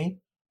stuck with me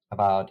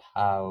about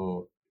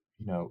how,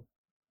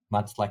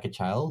 much like a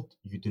child,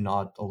 you do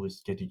not always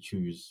get to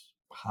choose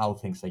how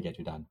things get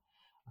you done,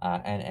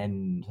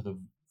 and sort of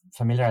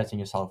familiarizing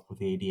yourself with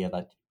the idea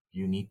that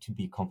you need to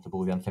be comfortable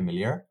with the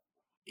unfamiliar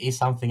is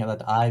something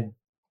that I've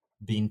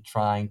been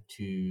trying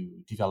to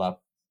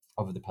develop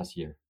over the past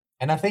year,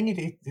 and I think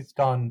it's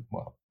gone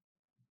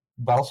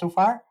well so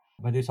far.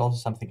 But it's also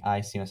something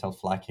I see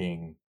myself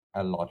lacking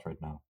a lot right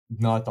now.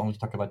 Not only to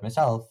talk about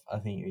myself, I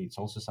think it's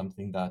also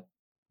something that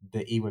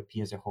the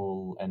EYP as a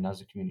whole and as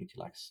a community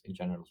lacks in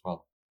general as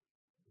well.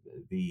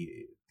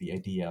 The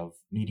idea of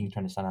needing to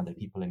understand other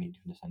people and needing to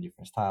understand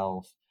different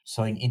styles,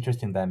 showing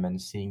interest in them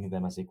and seeing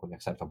them as equally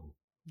acceptable.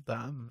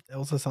 Damn, it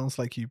also sounds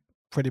like you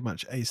pretty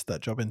much aced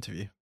that job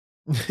interview.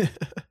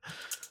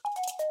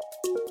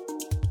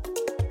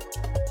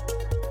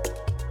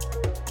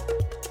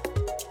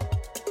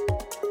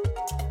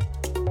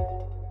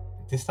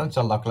 This sounds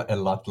a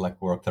lot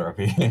like work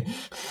therapy.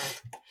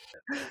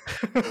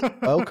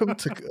 Welcome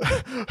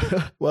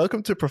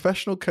to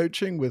Professional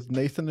Coaching with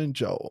Nathan and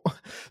Joel.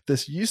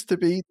 This used to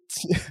be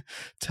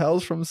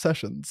Tales from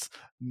Sessions.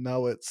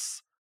 Now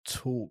it's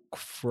Talk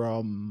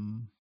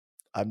from...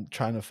 I'm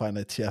trying to find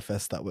a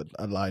TFS that would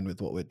align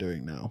with what we're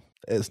doing now.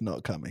 It's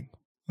not coming.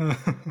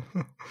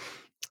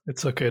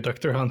 It's okay,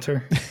 Dr.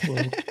 Hunter.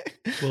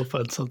 We'll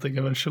find something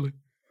eventually.